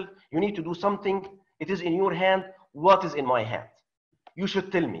professional, you need to do something. It is in your hand. What is in my hand? You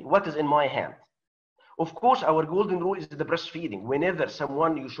should tell me what is in my hand. Of course, our golden rule is the breastfeeding. Whenever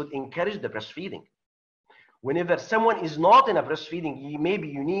someone, you should encourage the breastfeeding. Whenever someone is not in a breastfeeding, maybe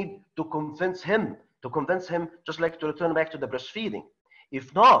you need to convince him, just like to return back to the breastfeeding.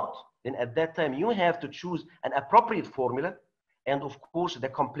 If not, then at that time you have to choose an appropriate formula and of course the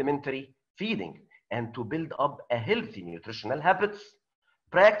complementary feeding, and to build up a healthy nutritional habits,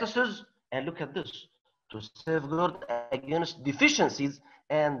 practices, and look at this, to safeguard against deficiencies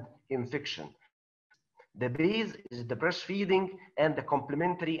and infection. The base is the breastfeeding and the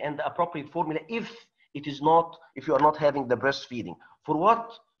complementary and the appropriate formula if you are not having the breastfeeding. For what?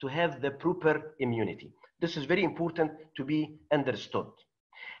 To have the proper immunity. This is very important to be understood.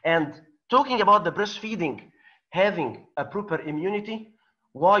 And talking about the breastfeeding, having a proper immunity,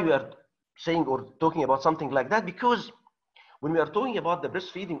 why we are saying or talking about something like that? Because when we are talking about the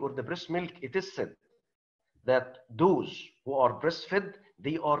breastfeeding or the breast milk, it is said that those who are breastfed,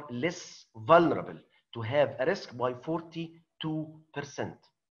 they are less vulnerable to have a risk by 42%.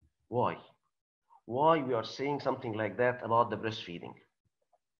 Why? Why we are saying something like that about the breastfeeding?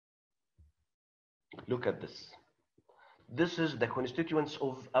 Look at this. This is the constituents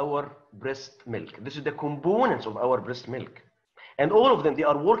of our breast milk. This is the components of our breast milk. And all of them, they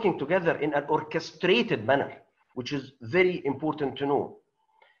are working together in an orchestrated manner, which is very important to know.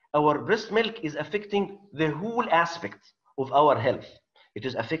 Our breast milk is affecting the whole aspect of our health. It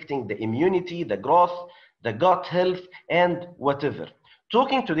is affecting the immunity, the growth, the gut health, and whatever.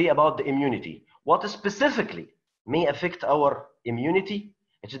 Talking today about the immunity, what specifically may affect our immunity?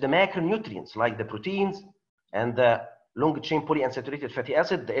 It is the macronutrients like the proteins and the long-chain polyunsaturated fatty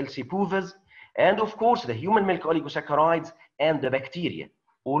acid, the LC-PUVAs, and of course the human milk oligosaccharides and the bacteria.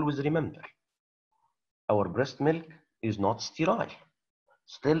 Always remember, our breast milk is not sterile.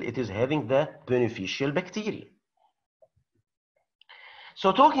 Still, it is having the beneficial bacteria.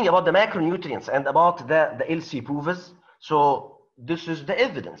 So talking about the macronutrients and about the LC-PUVAs, so this is the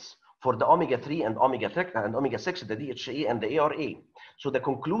evidence for the omega-3 and omega-6, the DHA and the ARA. So the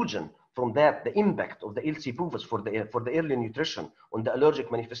conclusion from that, the impact of the LC-PUFAs for the early nutrition on the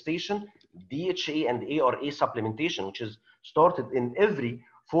allergic manifestation, DHA and ARA supplementation, which is started in every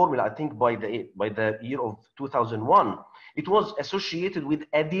formula, I think by the year of 2001, it was associated with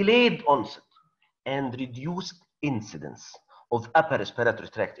a delayed onset and reduced incidence of upper respiratory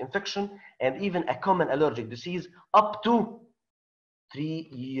tract infection and even a common allergic disease up to 3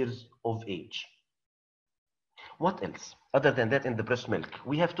 years of age. What else other than that in the breast milk?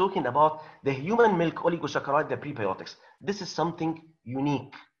 We have talking about the human milk oligosaccharide, the prebiotics. This is something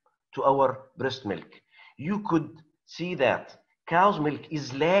unique to our breast milk. You could see that cow's milk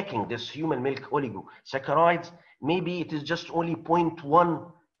is lacking this human milk oligosaccharides. Maybe it is just only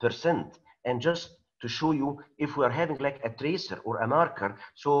 0.1%. And just to show you, if we are having like a tracer or a marker,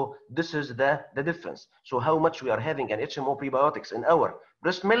 so this is the difference. So how much we are having an HMO prebiotics in our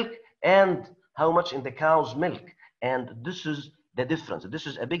breast milk and how much in the cow's milk. And this is the difference. This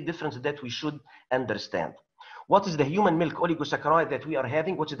is a big difference that we should understand. What is the human milk oligosaccharide that we are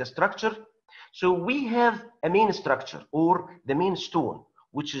having? What is the structure? So we have a main structure or the main stone,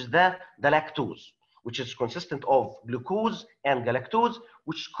 which is the lactose, which is consistent of glucose and galactose,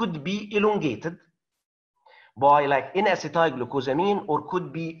 which could be elongated by like N-acetylglucosamine or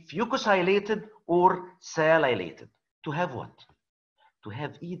could be fucosylated or sialylated. To have what? To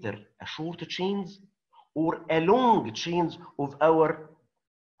have either a short chains or a long chains of our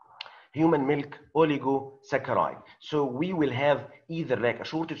human milk oligosaccharide. So we will have either like a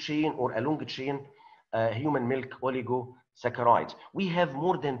short chain or a long chain human milk oligosaccharides. We have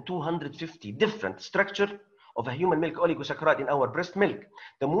more than 250 different structure of a human milk oligosaccharide in our breast milk.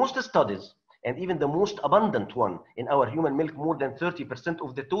 The most studies and even the most abundant one in our human milk, more than 30%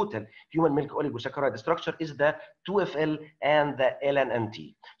 of the total human milk oligosaccharide structure is the 2FL and the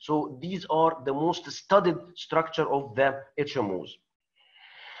LNNT. So these are the most studied structure of the HMOs.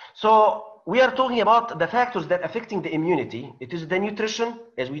 So we are talking about the factors that affecting the immunity. It is the nutrition,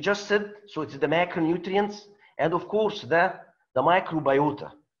 as we just said. So it's the macronutrients, and of course the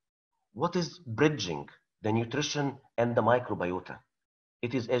microbiota. What is bridging the nutrition and the microbiota?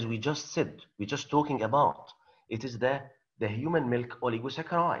 It is, as we just said, we're just talking about, it is the human milk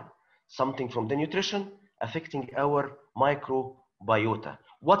oligosaccharide, something from the nutrition affecting our microbiota.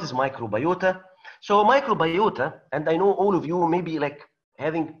 What is microbiota? So microbiota, and I know all of you may be like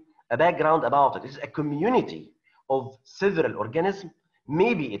having a background about it, is a community of several organisms.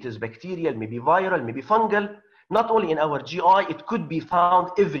 Maybe it is bacterial, maybe viral, maybe fungal. Not only in our GI, it could be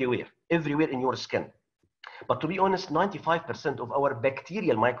found everywhere in your skin. But to be honest, 95% of our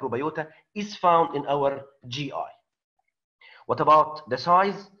bacterial microbiota is found in our GI. What about the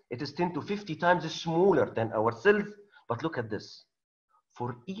size? It is 10 to 50 times smaller than our cells. But look at this.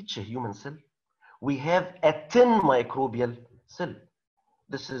 For each human cell, we have a 10 microbial cell.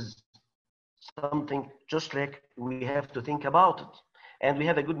 This is something just like we have to think about it. And we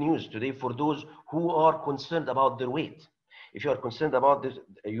have a good news today for those who are concerned about their weight. If you are concerned about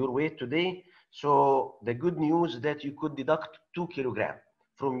your weight today, so the good news is that you could deduct 2 kilograms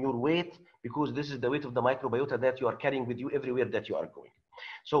from your weight, because this is the weight of the microbiota that you are carrying with you everywhere that you are going.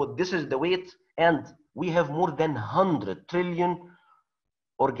 So this is the weight, and we have more than 100 trillion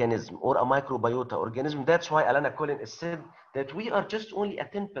organism or a microbiota organism. That's why Alana Collin has said that we are just only a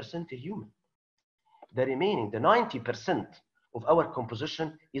 10% human. The remaining, the 90% of our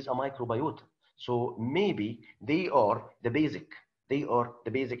composition is a microbiota. So maybe they are the basic. They are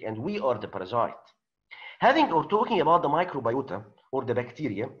the basic and we are the parasite. Having or talking about the microbiota or the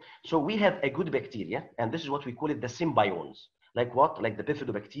bacteria, so we have a good bacteria, and this is what we call it the symbionts. Like what? Like the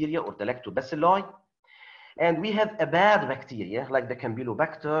bifidobacteria or the lactobacilli. And we have a bad bacteria like the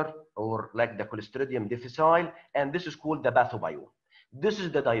Campylobacter or like the Clostridium difficile, and this is called the bathobiome. This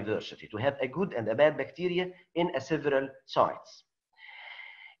is the diversity, to have a good and a bad bacteria in several sites.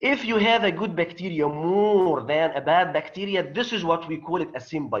 If you have a good bacteria more than a bad bacteria, this is what we call it a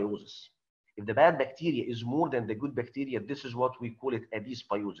symbiosis. If the bad bacteria is more than the good bacteria, this is what we call it a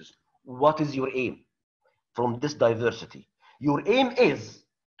dysbiosis. What is your aim from this diversity? Your aim is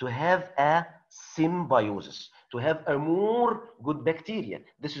to have a symbiosis, to have a more good bacteria.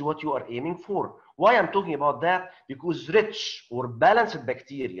 This is what you are aiming for. Why I'm talking about that? Because rich or balanced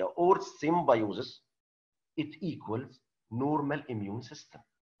bacteria or symbiosis, it equals normal immune system.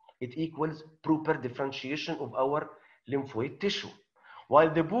 It equals proper differentiation of our lymphoid tissue.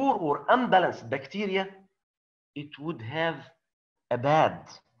 While the poor or unbalanced bacteria, it would have a bad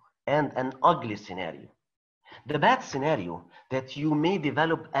and an ugly scenario. The bad scenario that you may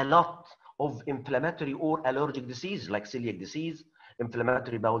develop a lot of inflammatory or allergic disease like celiac disease,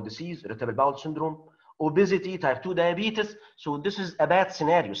 inflammatory bowel disease, irritable bowel syndrome, obesity, type 2 diabetes. So this is a bad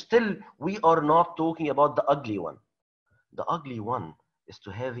scenario. Still, we are not talking about the ugly one. The ugly one is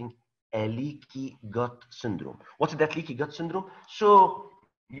to having a leaky gut syndrome. What's that leaky gut syndrome? So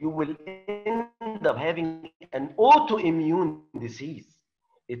you will end up having an autoimmune disease.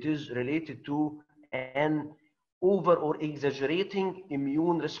 It is related to an over or exaggerating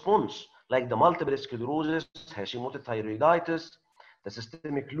immune response, like the multiple sclerosis, Hashimoto thyroiditis, the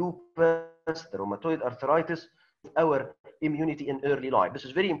systemic lupus, the rheumatoid arthritis, our immunity in early life. This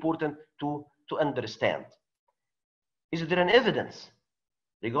is very important to understand. Is there an evidence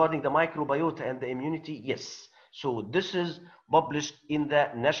regarding the microbiota and the immunity? Yes. So this is published in the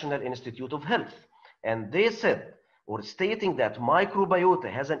National Institute of Health. And they said, or stating that microbiota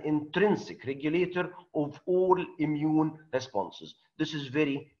has an intrinsic regulator of all immune responses. This is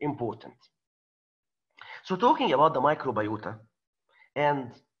very important. So talking about the microbiota,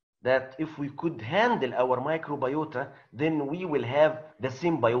 and that if we could handle our microbiota, then we will have the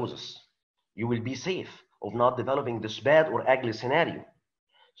symbiosis. You will be safe of not developing this bad or ugly scenario.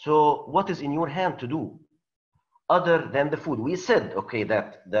 So what is in your hand to do other than the food? We said, okay,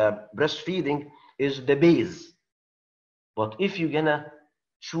 that the breastfeeding is the base. But if you're gonna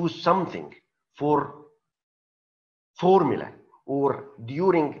choose something for formula or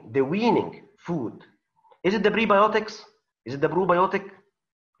during the weaning food, is it the prebiotics? Is it the probiotic?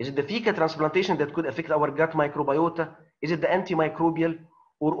 Is it the fecal transplantation that could affect our gut microbiota? Is it the antimicrobial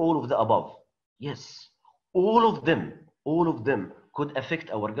or all of the above? Yes, all of them could affect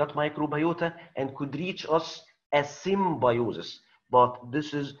our gut microbiota and could reach us as symbiosis. But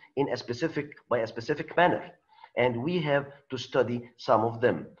this is in a by a specific manner. And we have to study some of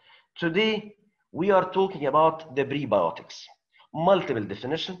them. Today, we are talking about the prebiotics. Multiple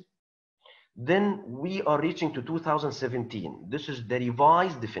definition. Then we are reaching to 2017. This is the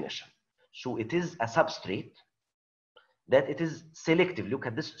revised definition. So it is a substrate that it is selective. Look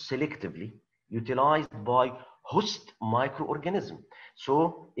at this, selectively utilized by host microorganism.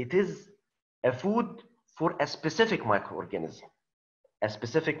 So it is a food for a specific microorganism,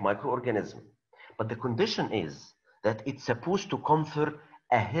 But the condition is that it's supposed to confer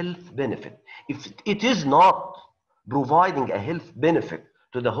a health benefit. If it is not providing a health benefit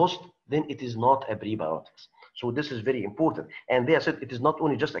to the host, then it is not a prebiotics. So this is very important. And they said it is not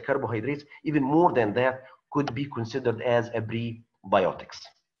only just a carbohydrates, even more than that could be considered as a prebiotics.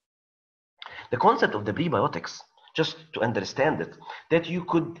 The concept of the prebiotics, just to understand it, that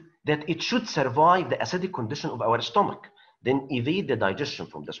it should survive the acidic condition of our stomach, then evade the digestion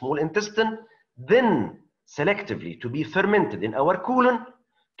from the small intestine, then selectively to be fermented in our colon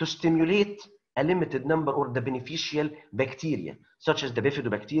to stimulate a limited number or the beneficial bacteria, such as the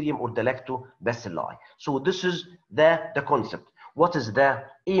bifidobacterium or the lactobacilli. So this is the concept. What is the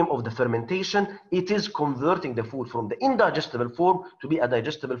aim of the fermentation? It is converting the food from the indigestible form to be a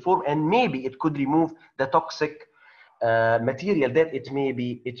digestible form, and maybe it could remove the toxic material that it may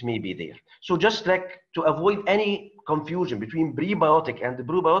be there. So just like to avoid any confusion between prebiotic and the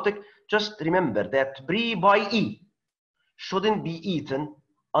probiotic, just remember that pre by E shouldn't be eaten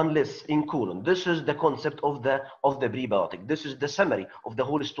unless in colon. This is the concept of the prebiotic. This is the summary of the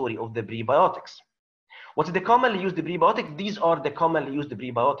whole story of the prebiotics. What is the commonly used prebiotic? These are the commonly used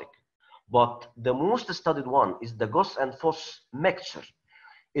prebiotic. But the most studied one is the GOS and FOS mixture.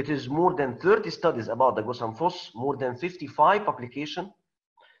 It is more than 30 studies about the GOS and FOS, more than 55 publications.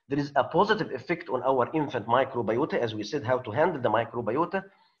 There is a positive effect on our infant microbiota, as we said, how to handle the microbiota.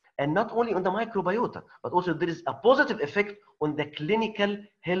 And not only on the microbiota, but also there is a positive effect on the clinical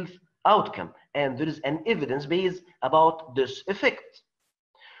health outcome. And there is an evidence base about this effect.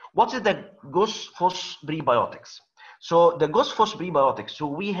 What is the GOS-FOS prebiotics? So the GOS-FOS prebiotics, so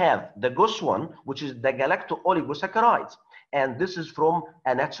we have the GOS1, which is the galacto-oligosaccharides. And this is from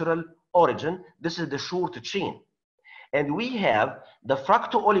a natural origin. This is the short chain. And we have the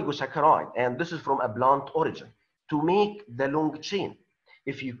fructo-oligosaccharide, and this is from a plant origin, to make the long chain.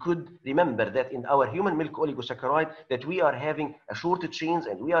 If you could remember that in our human milk oligosaccharide, that we are having a short chains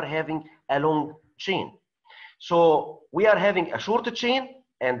and we are having a long chain. So we are having a short chain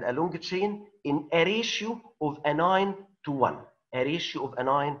and a long chain in a ratio of a 9:1. A ratio of a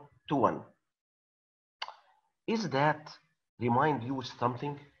 9:1. Is that remind you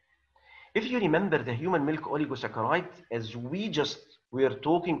something? If you remember the human milk oligosaccharide, as we were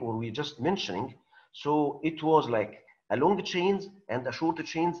talking or we just mentioning, so it was like a long chains and a short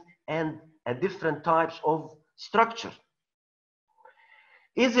chains and a different types of structure.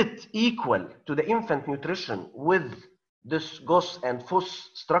 Is it equal to the infant nutrition with this GOS and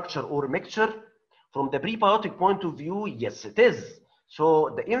FOS structure or mixture? From the prebiotic point of view, yes, it is.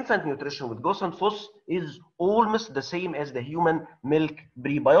 So the infant nutrition with GOS and FOS is almost the same as the human milk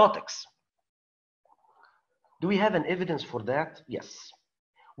prebiotics. Do we have an evidence for that? Yes.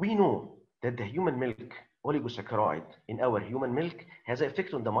 We know that the human milk oligosaccharide in our human milk has an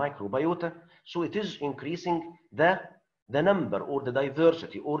effect on the microbiota, so it is increasing the number or the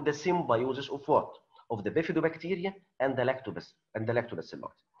diversity or the symbiosis of what? Of the bifidobacteria and the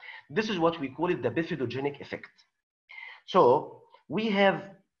lactobacilli. This is what we call it the bifidogenic effect. So we have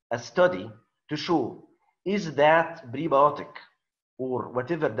a study to show is that prebiotic or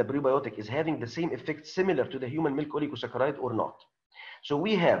whatever the prebiotic is having the same effect similar to the human milk oligosaccharide or not. So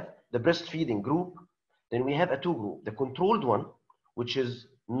we have the breastfeeding group, then we have a two group, the controlled one, which is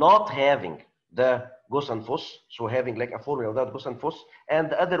not having the GOS and FOS, so having like a formula without GOS and FOS, and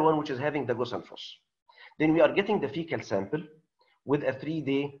the other one which is having the GOS and FOS. Then we are getting the fecal sample with a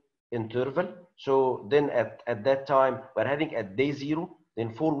 3-day interval. So then at that time, we're having at day 0,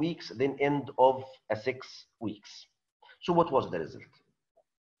 then 4 weeks, then end of 6 weeks. So what was the result?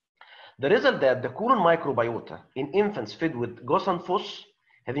 The result that the colon microbiota in infants fed with GOS and FOS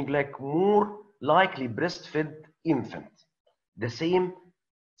having like more likely breastfed infant, the same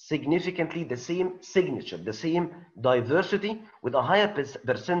significantly, the same signature, the same diversity with a higher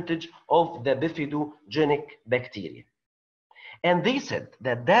percentage of the bifidogenic bacteria. And they said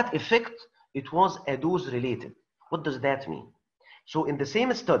that that effect, it was a dose related. What does that mean? So in the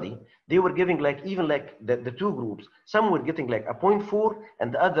same study, they were giving like even like the two groups. Some were getting like a 0.4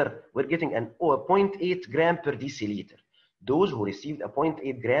 and the other were getting a 0.8 gram per deciliter. Those who received a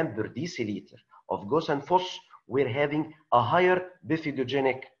 0.8 gram per deciliter of GOS and FOS were having a higher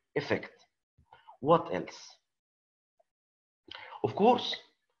bifidogenic effect. What else? Of course,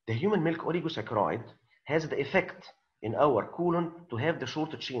 the human milk oligosaccharide has the effect in our colon to have the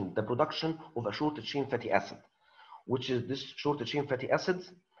short chain, the production of a short chain fatty acid, which is this short chain fatty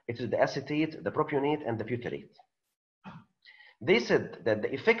acids. It is the acetate, the propionate, and the butyrate. They said that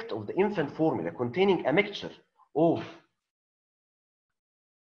the effect of the infant formula containing a mixture of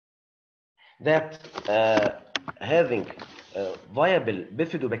that having viable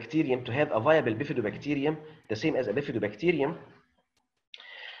bifidobacterium, to have a viable bifidobacterium, the same as a bifidobacterium,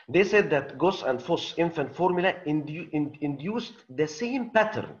 they said that GOS and FOS infant formula induced the same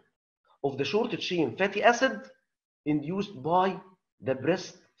pattern of the short chain fatty acid induced by the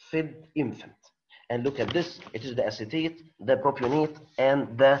breastfed infant. And look at this, it is the acetate, the propionate,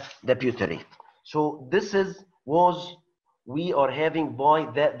 and the butyrate. So this is we are having by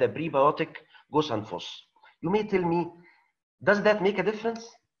the prebiotic GOS and FOS. You may tell me, does that make a difference?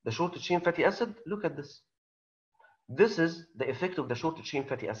 The short chain fatty acid? Look at this. This is the effect of the short chain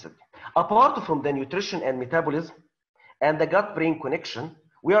fatty acid. Apart from the nutrition and metabolism and the gut-brain connection,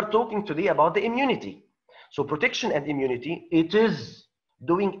 we are talking today about the immunity. So protection and immunity, it is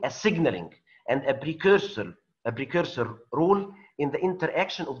doing a signaling and a precursor role in the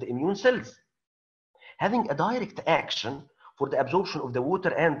interaction of the immune cells, having a direct action for the absorption of the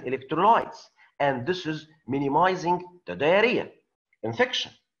water and electrolytes. And this is minimizing the diarrhea,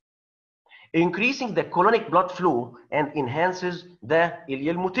 infection, increasing the colonic blood flow and enhances the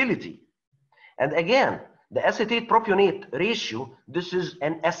ileal motility. And again, the acetate propionate ratio, this is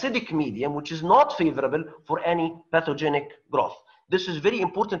an acidic medium which is not favorable for any pathogenic growth. This is very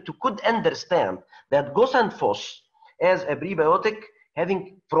important to could understand that GOS and FOS as a prebiotic,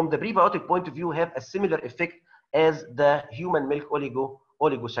 having from the prebiotic point of view, have a similar effect as the human milk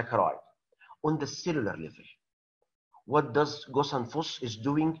oligosaccharide. On the cellular level, what does GOS and FOS is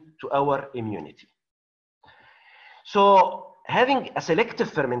doing to our immunity? So having a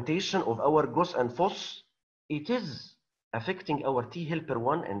selective fermentation of our GOS and FOS, it is affecting our T helper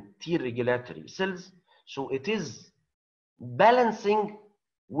 1 and T regulatory cells. So it is balancing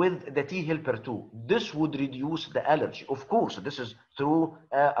with the T helper 2. This would reduce the allergy. Of course, this is through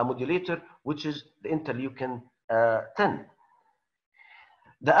a modulator, which is the interleukin 10.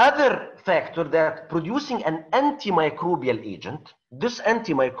 The other factor that producing an antimicrobial agent, this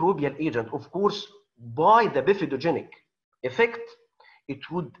antimicrobial agent, of course, by the bifidogenic effect,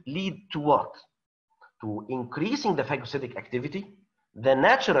 it would lead to what? To increasing the phagocytic activity, the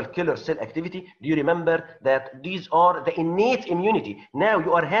natural killer cell activity. Do you remember that these are the innate immunity? Now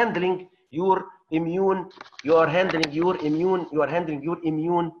you are handling your immune,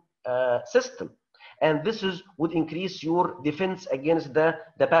 system. And this would increase your defense against the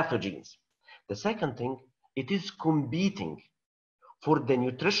pathogens. The second thing, it is competing for the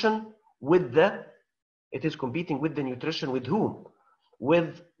nutrition with nutrition with whom?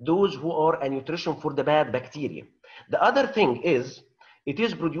 With those who are a nutrition for the bad bacteria. The other thing is, it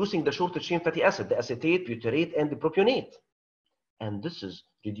is producing the short chain fatty acid, the acetate, butyrate, and the propionate. and this is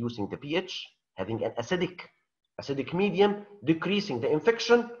reducing the pH, having an acidic medium, decreasing the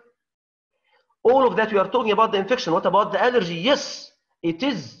infection. All of that we are talking about the infection. What about the allergy? Yes, it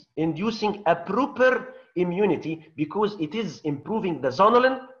is inducing a proper immunity because it is improving the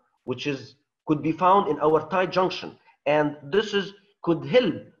zonulin, which could be found in our tight junction, and this could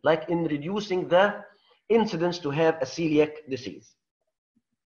help like in reducing the incidence to have a celiac disease.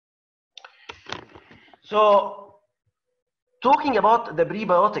 So talking about the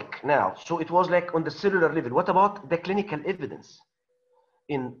prebiotic now, so it was like on the cellular level. What about the clinical evidence?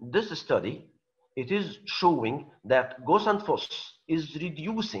 In this study, it is showing that Gos-and-Phos is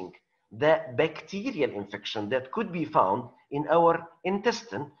reducing the bacterial infection that could be found in our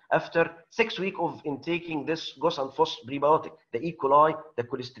intestine after 6 weeks of intaking this Gos-and-Phos prebiotic, the E. coli, the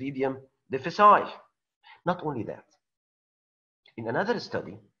Clostridium difficile. Not only that, in another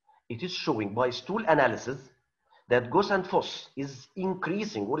study, it is showing by stool analysis that Gos-and-Phos is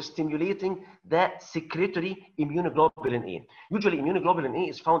increasing or stimulating the secretory immunoglobulin A. Usually immunoglobulin A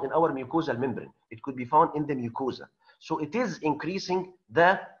is found in our mucosal membrane. It could be found in the mucosa. So it is increasing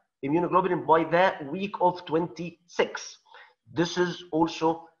the immunoglobulin by the week of 26. This is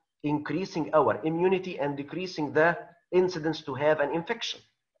also increasing our immunity and decreasing the incidence to have an infection.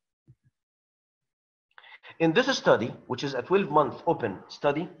 In this study, which is a 12-month open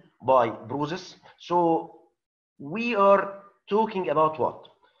study by Bruises, so we are talking about what?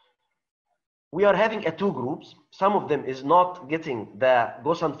 We are having two groups. Some of them is not getting the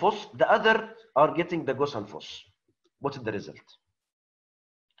Gos-and-Phos, the other are getting the Gos-and-Phos. What is the result?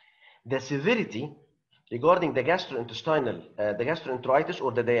 The severity regarding the gastrointestinal, the gastroenteritis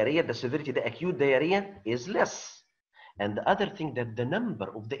or the diarrhea, the severity, the acute diarrhea is less. And the other thing that the number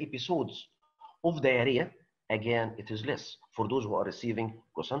of the episodes of diarrhea, again, it is less for those who are receiving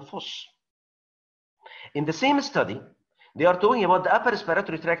Gos-and-Phos. In the same study, they are talking about the upper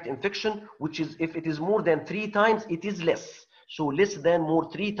respiratory tract infection, which is if it is more than 3 times, it is less. So less than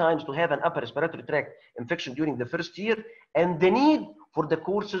more 3 times to have an upper respiratory tract infection during the first year, and the need for the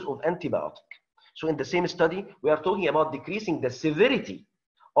courses of antibiotic. So in the same study, we are talking about decreasing the severity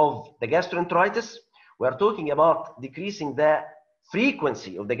of the gastroenteritis. We are talking about decreasing the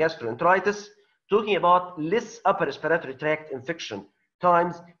frequency of the gastroenteritis, talking about less upper respiratory tract infection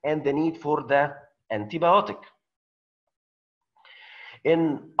times, and the need for the antibiotic.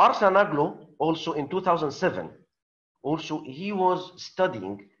 In Arsanaglo, also in 2007, also he was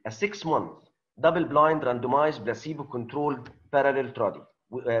studying a 6-month double-blind randomized placebo-controlled parallel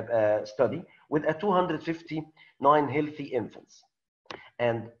study with 259 healthy infants,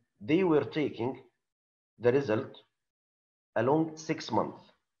 and they were taking the result along 6 months,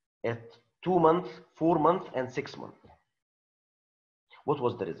 at 2 months, 4 months, and 6 months. What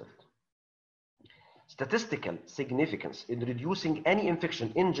was the result? Statistical significance in reducing any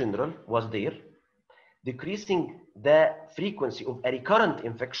infection in general was there, decreasing the frequency of a recurrent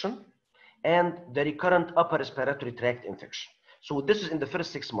infection and the recurrent upper respiratory tract infection. So this is in the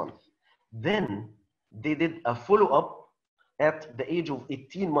first 6 months. Then they did a follow-up at the age of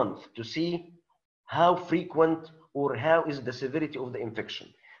 18 months to see how frequent or how is the severity of the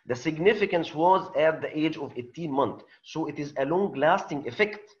infection. The significance was at the age of 18 months. So it is a long-lasting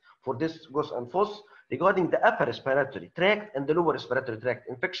effect for this Gos-and-Phos regarding the upper respiratory tract and the lower respiratory tract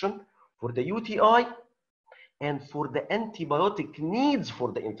infection, for the UTI, and for the antibiotic needs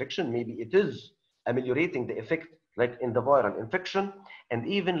for the infection. Maybe it is ameliorating the effect like in the viral infection, and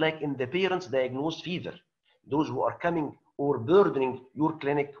even like in the parents diagnosed fever, those who are coming or burdening your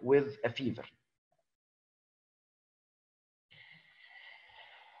clinic with a fever.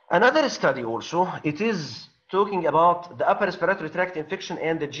 Another study also, it is talking about the upper respiratory tract infection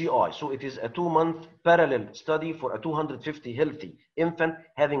and the GI. So it is a 2-month parallel study for a 250 healthy infant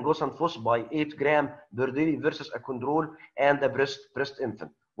having Gos-and-Phos by 8 grams per day versus a control and a breast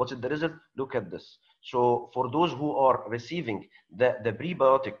infant. What is the result? Look at this. So for those who are receiving the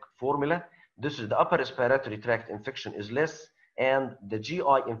prebiotic formula, this is the upper respiratory tract infection is less, and the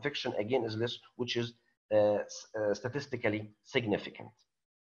GI infection again is less, which is statistically significant.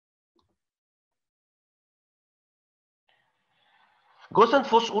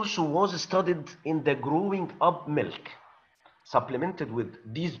 Gos-and-Phos also was studied in the growing up milk, supplemented with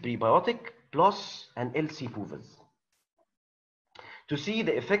these prebiotic plus an LC-PUVAs, to see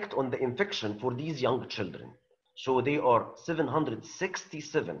the effect on the infection for these young children. So they are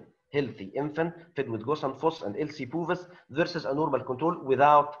 767 healthy infants fed with Gos-and-Phos and LC-PUVAs versus a normal control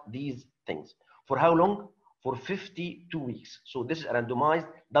without these things. For how long? For 52 weeks. So this is a randomized,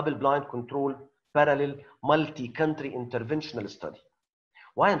 double-blind, controlled, parallel, multi-country interventional study.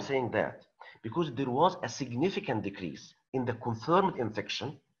 Why I'm saying that? Because there was a significant decrease in the confirmed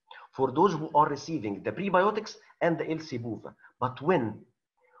infection for those who are receiving the prebiotics and the LC-BUVA. But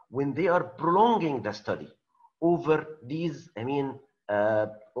when they are prolonging the study over these,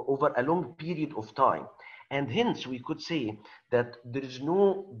 over a long period of time, and hence we could say that there is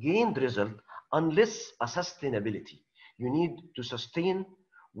no gained result unless a sustainability. You need to sustain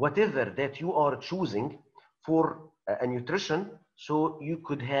whatever that you are choosing for a nutrition so you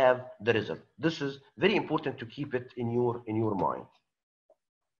could have the result. This is very important to keep it in your mind.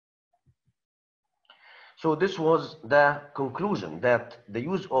 So this was the conclusion, that the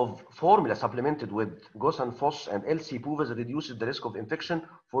use of formula supplemented with GOS and FOS and LC-BUVAs reduces the risk of infection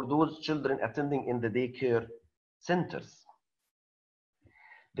for those children attending in the daycare centers.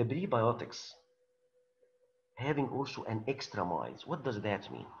 The prebiotics having also an extra miles. What does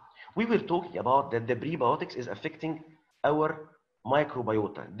that mean? We were talking about that the prebiotics is affecting our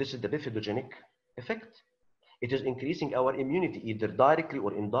microbiota. This is the bifidogenic effect. It is increasing our immunity either directly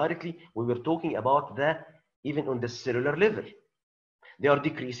or indirectly. We were talking about that even on the cellular level. They are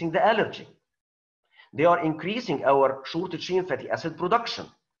decreasing the allergy. They are increasing our short-chain fatty acid production.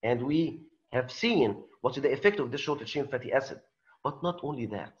 And we have seen what's the effect of the short-chain fatty acid. But not only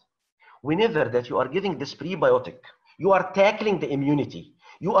that. Whenever that you are giving this prebiotic, you are tackling the immunity.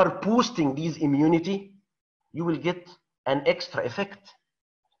 You are boosting this immunity, you will get an extra effect.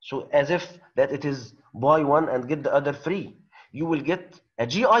 So as if that it is buy one and get the other free. You will get a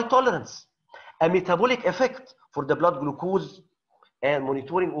GI tolerance, a metabolic effect for the blood glucose and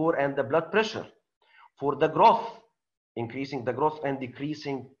monitoring and the blood pressure, for the growth, increasing the growth and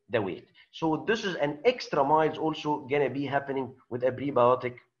decreasing the weight. So this is an extra miles also gonna be happening with a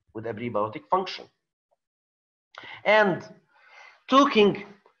prebiotic function. And talking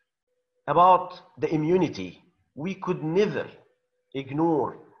about the immunity, we could never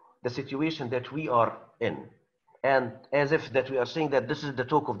ignore the situation that we are in, and as if that we are saying that this is the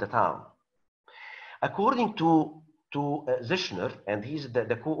talk of the town. According to Zishner, and he's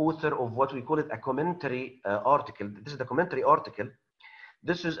the co-author of what we call it a commentary article. This is the commentary article.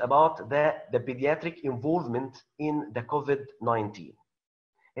 This is about the pediatric involvement in the COVID-19.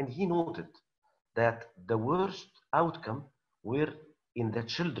 And he noted that the worst outcome were in the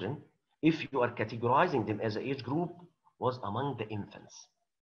children, if you are categorizing them as an age group, was among the infants.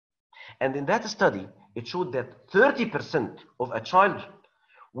 And in that study, it showed that 30% of a child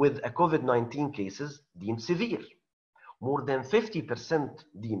with a COVID-19 cases deemed severe, more than 50%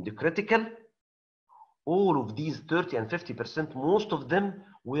 deemed critical. All of these 30 and 50%, most of them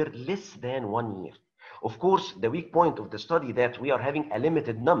were less than 1 year. Of course, the weak point of the study that we are having a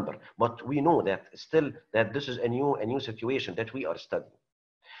limited number, but we know that still that this is a new situation that we are studying.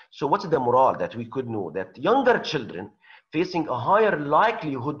 So what's the morale that we could know? That younger children facing a higher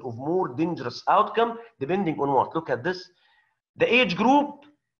likelihood of more dangerous outcome, depending on what? Look at this, the age group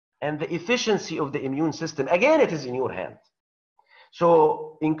and the efficiency of the immune system. Again, it is in your hand.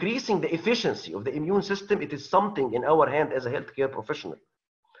 So increasing the efficiency of the immune system, it is something in our hand as a healthcare professional.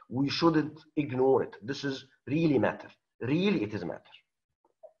 We shouldn't ignore it. This is really matter. Really, it is matter.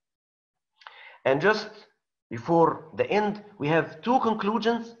 And just before the end, we have two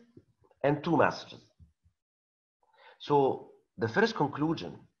conclusions and two messages. So the first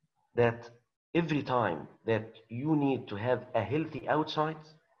conclusion, that every time that you need to have a healthy outside,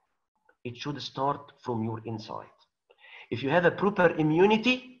 it should start from your inside. If you have a proper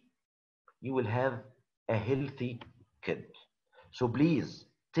immunity, you will have a healthy kid. So please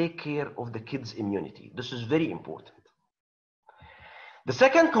take care of the kid's immunity. This is very important. The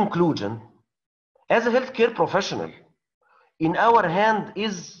second conclusion, as a healthcare professional, in our hand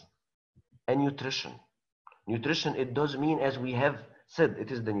is a nutrition. Nutrition, it does mean, as we have said,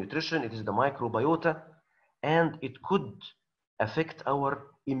 it is the nutrition, it is the microbiota, and it could affect our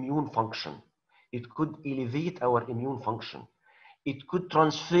immune function. It could elevate our immune function. It could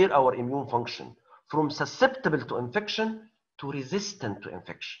transfer our immune function from susceptible to infection to resistant to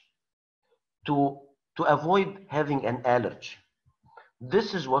infection, to avoid having an allergy.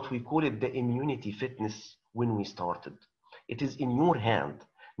 This is what we call it the immunity fitness when we started. It is in your hand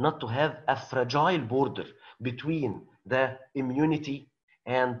not to have a fragile border between the immunity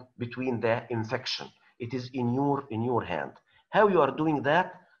and between the infection. It is in your hand. How you are doing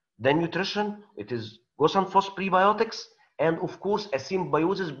that? The nutrition, it is GOS and FOS prebiotics, and of course a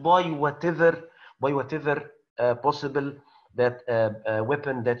symbiosis by whatever possible that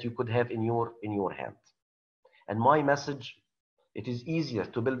weapon that you could have in your hand. And my message, it is easier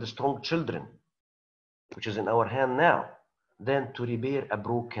to build strong children, which is in our hand now, than to repair a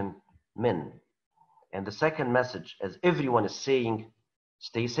broken man. And the second message, as everyone is saying,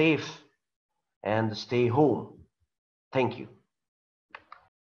 stay safe and stay home. Thank you.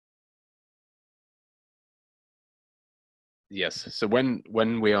 Yes. So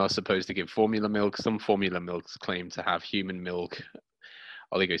when we are supposed to give formula milk, some formula milks claim to have human milk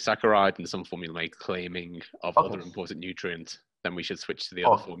oligosaccharide, and some formula milk claiming of other important nutrients. Then we should switch to the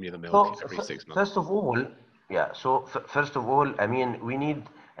other formula milk every 6 months. First of all, yeah. So first of all, I mean, we need,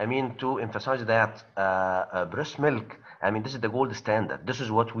 I mean, to emphasize that breast milk, I mean, this is the gold standard. This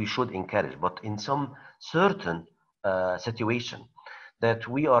is what we should encourage. But in some certain situation that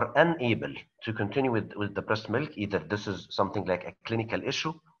we are unable to continue with the breast milk, either this is something like a clinical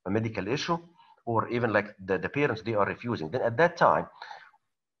issue, a medical issue, or even like the parents, they are refusing. Then at that time,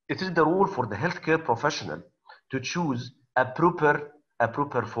 it is the role for the healthcare professional to choose a proper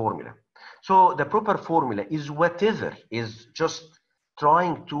formula. So the proper formula is whatever is just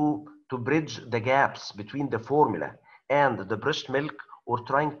trying to bridge the gaps between the formula and the breast milk, or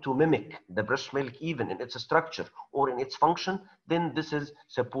trying to mimic the breast milk even in its structure or in its function, then this is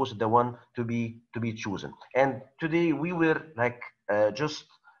supposed the one to be chosen. And today we were like just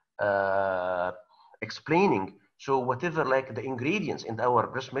explaining, so whatever like the ingredients in our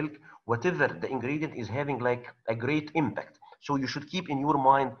breast milk, whatever the ingredient is having like a great impact. So you should keep in your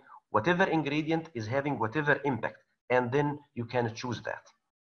mind whatever ingredient is having whatever impact, and then you can choose that.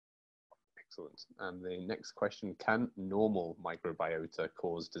 Excellent. And the next question, can normal microbiota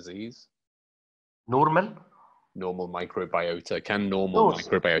cause disease? Normal microbiota. Can normal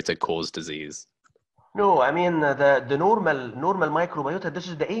microbiota cause disease? No, I mean, the normal microbiota, this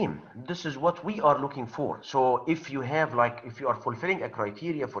is the aim. This is what we are looking for. So if you have like, if you are fulfilling a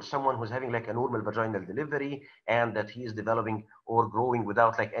criteria for someone who's having like a normal vaginal delivery, and that he is developing or growing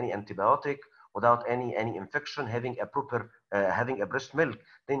without like any antibiotic, without any infection, having a proper, having a breast milk,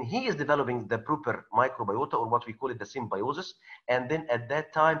 then he is developing the proper microbiota, or what we call it the symbiosis. And then at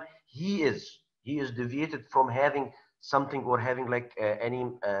that time, he is deviated from having something or having like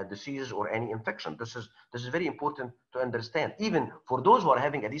any disease or any infection. This is very important to understand. Even for those who are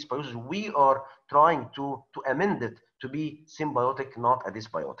having a dysbiosis, we are trying to amend it to be symbiotic, not a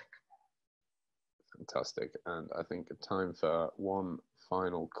dysbiotic. Fantastic. And I think time for one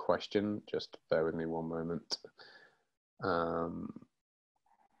final question. Just bear with me one moment.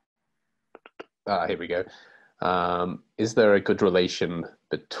 Here we go. Is there a good relation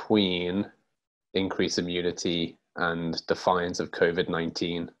between increased immunity and defiance of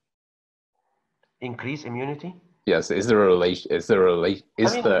COVID-19? Increase immunity? Yes. Is there a relation? Is there a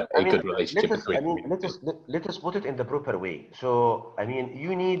good relationship between? Let us put it in the proper way. So I mean,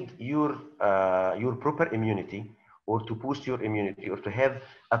 you need your proper immunity, or to boost your immunity, or to have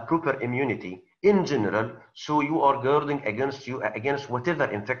a proper immunity in general, so you are guarding against whatever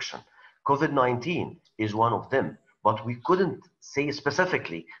infection. COVID-19 is one of them, but we couldn't say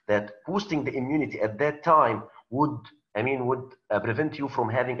specifically that boosting the immunity at that time would prevent you from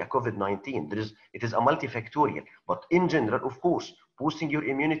having a COVID-19. It is a multifactorial, but in general, of course, boosting your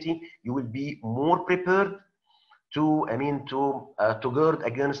immunity, you will be more prepared to guard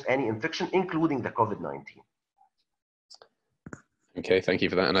against any infection, including the COVID-19. Okay, thank you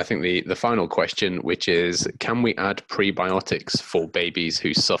for that. And I think the final question, which is, can we add prebiotics for babies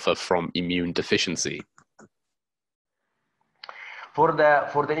who suffer from immune deficiency? For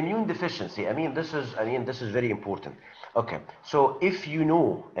the immune deficiency, this is very important. Okay, so if you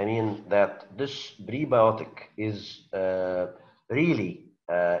know, that this prebiotic is really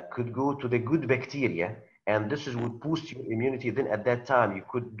could go to the good bacteria, and this would boost your immunity, then at that time you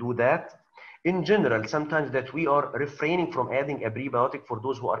could do that. In general, sometimes that we are refraining from adding a prebiotic for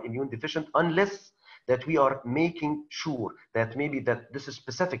those who are immune deficient, unless that we are making sure that maybe that this is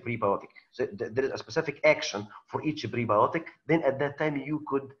specific prebiotic. So there is a specific action for each prebiotic. Then at that time, you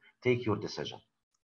could take your decision.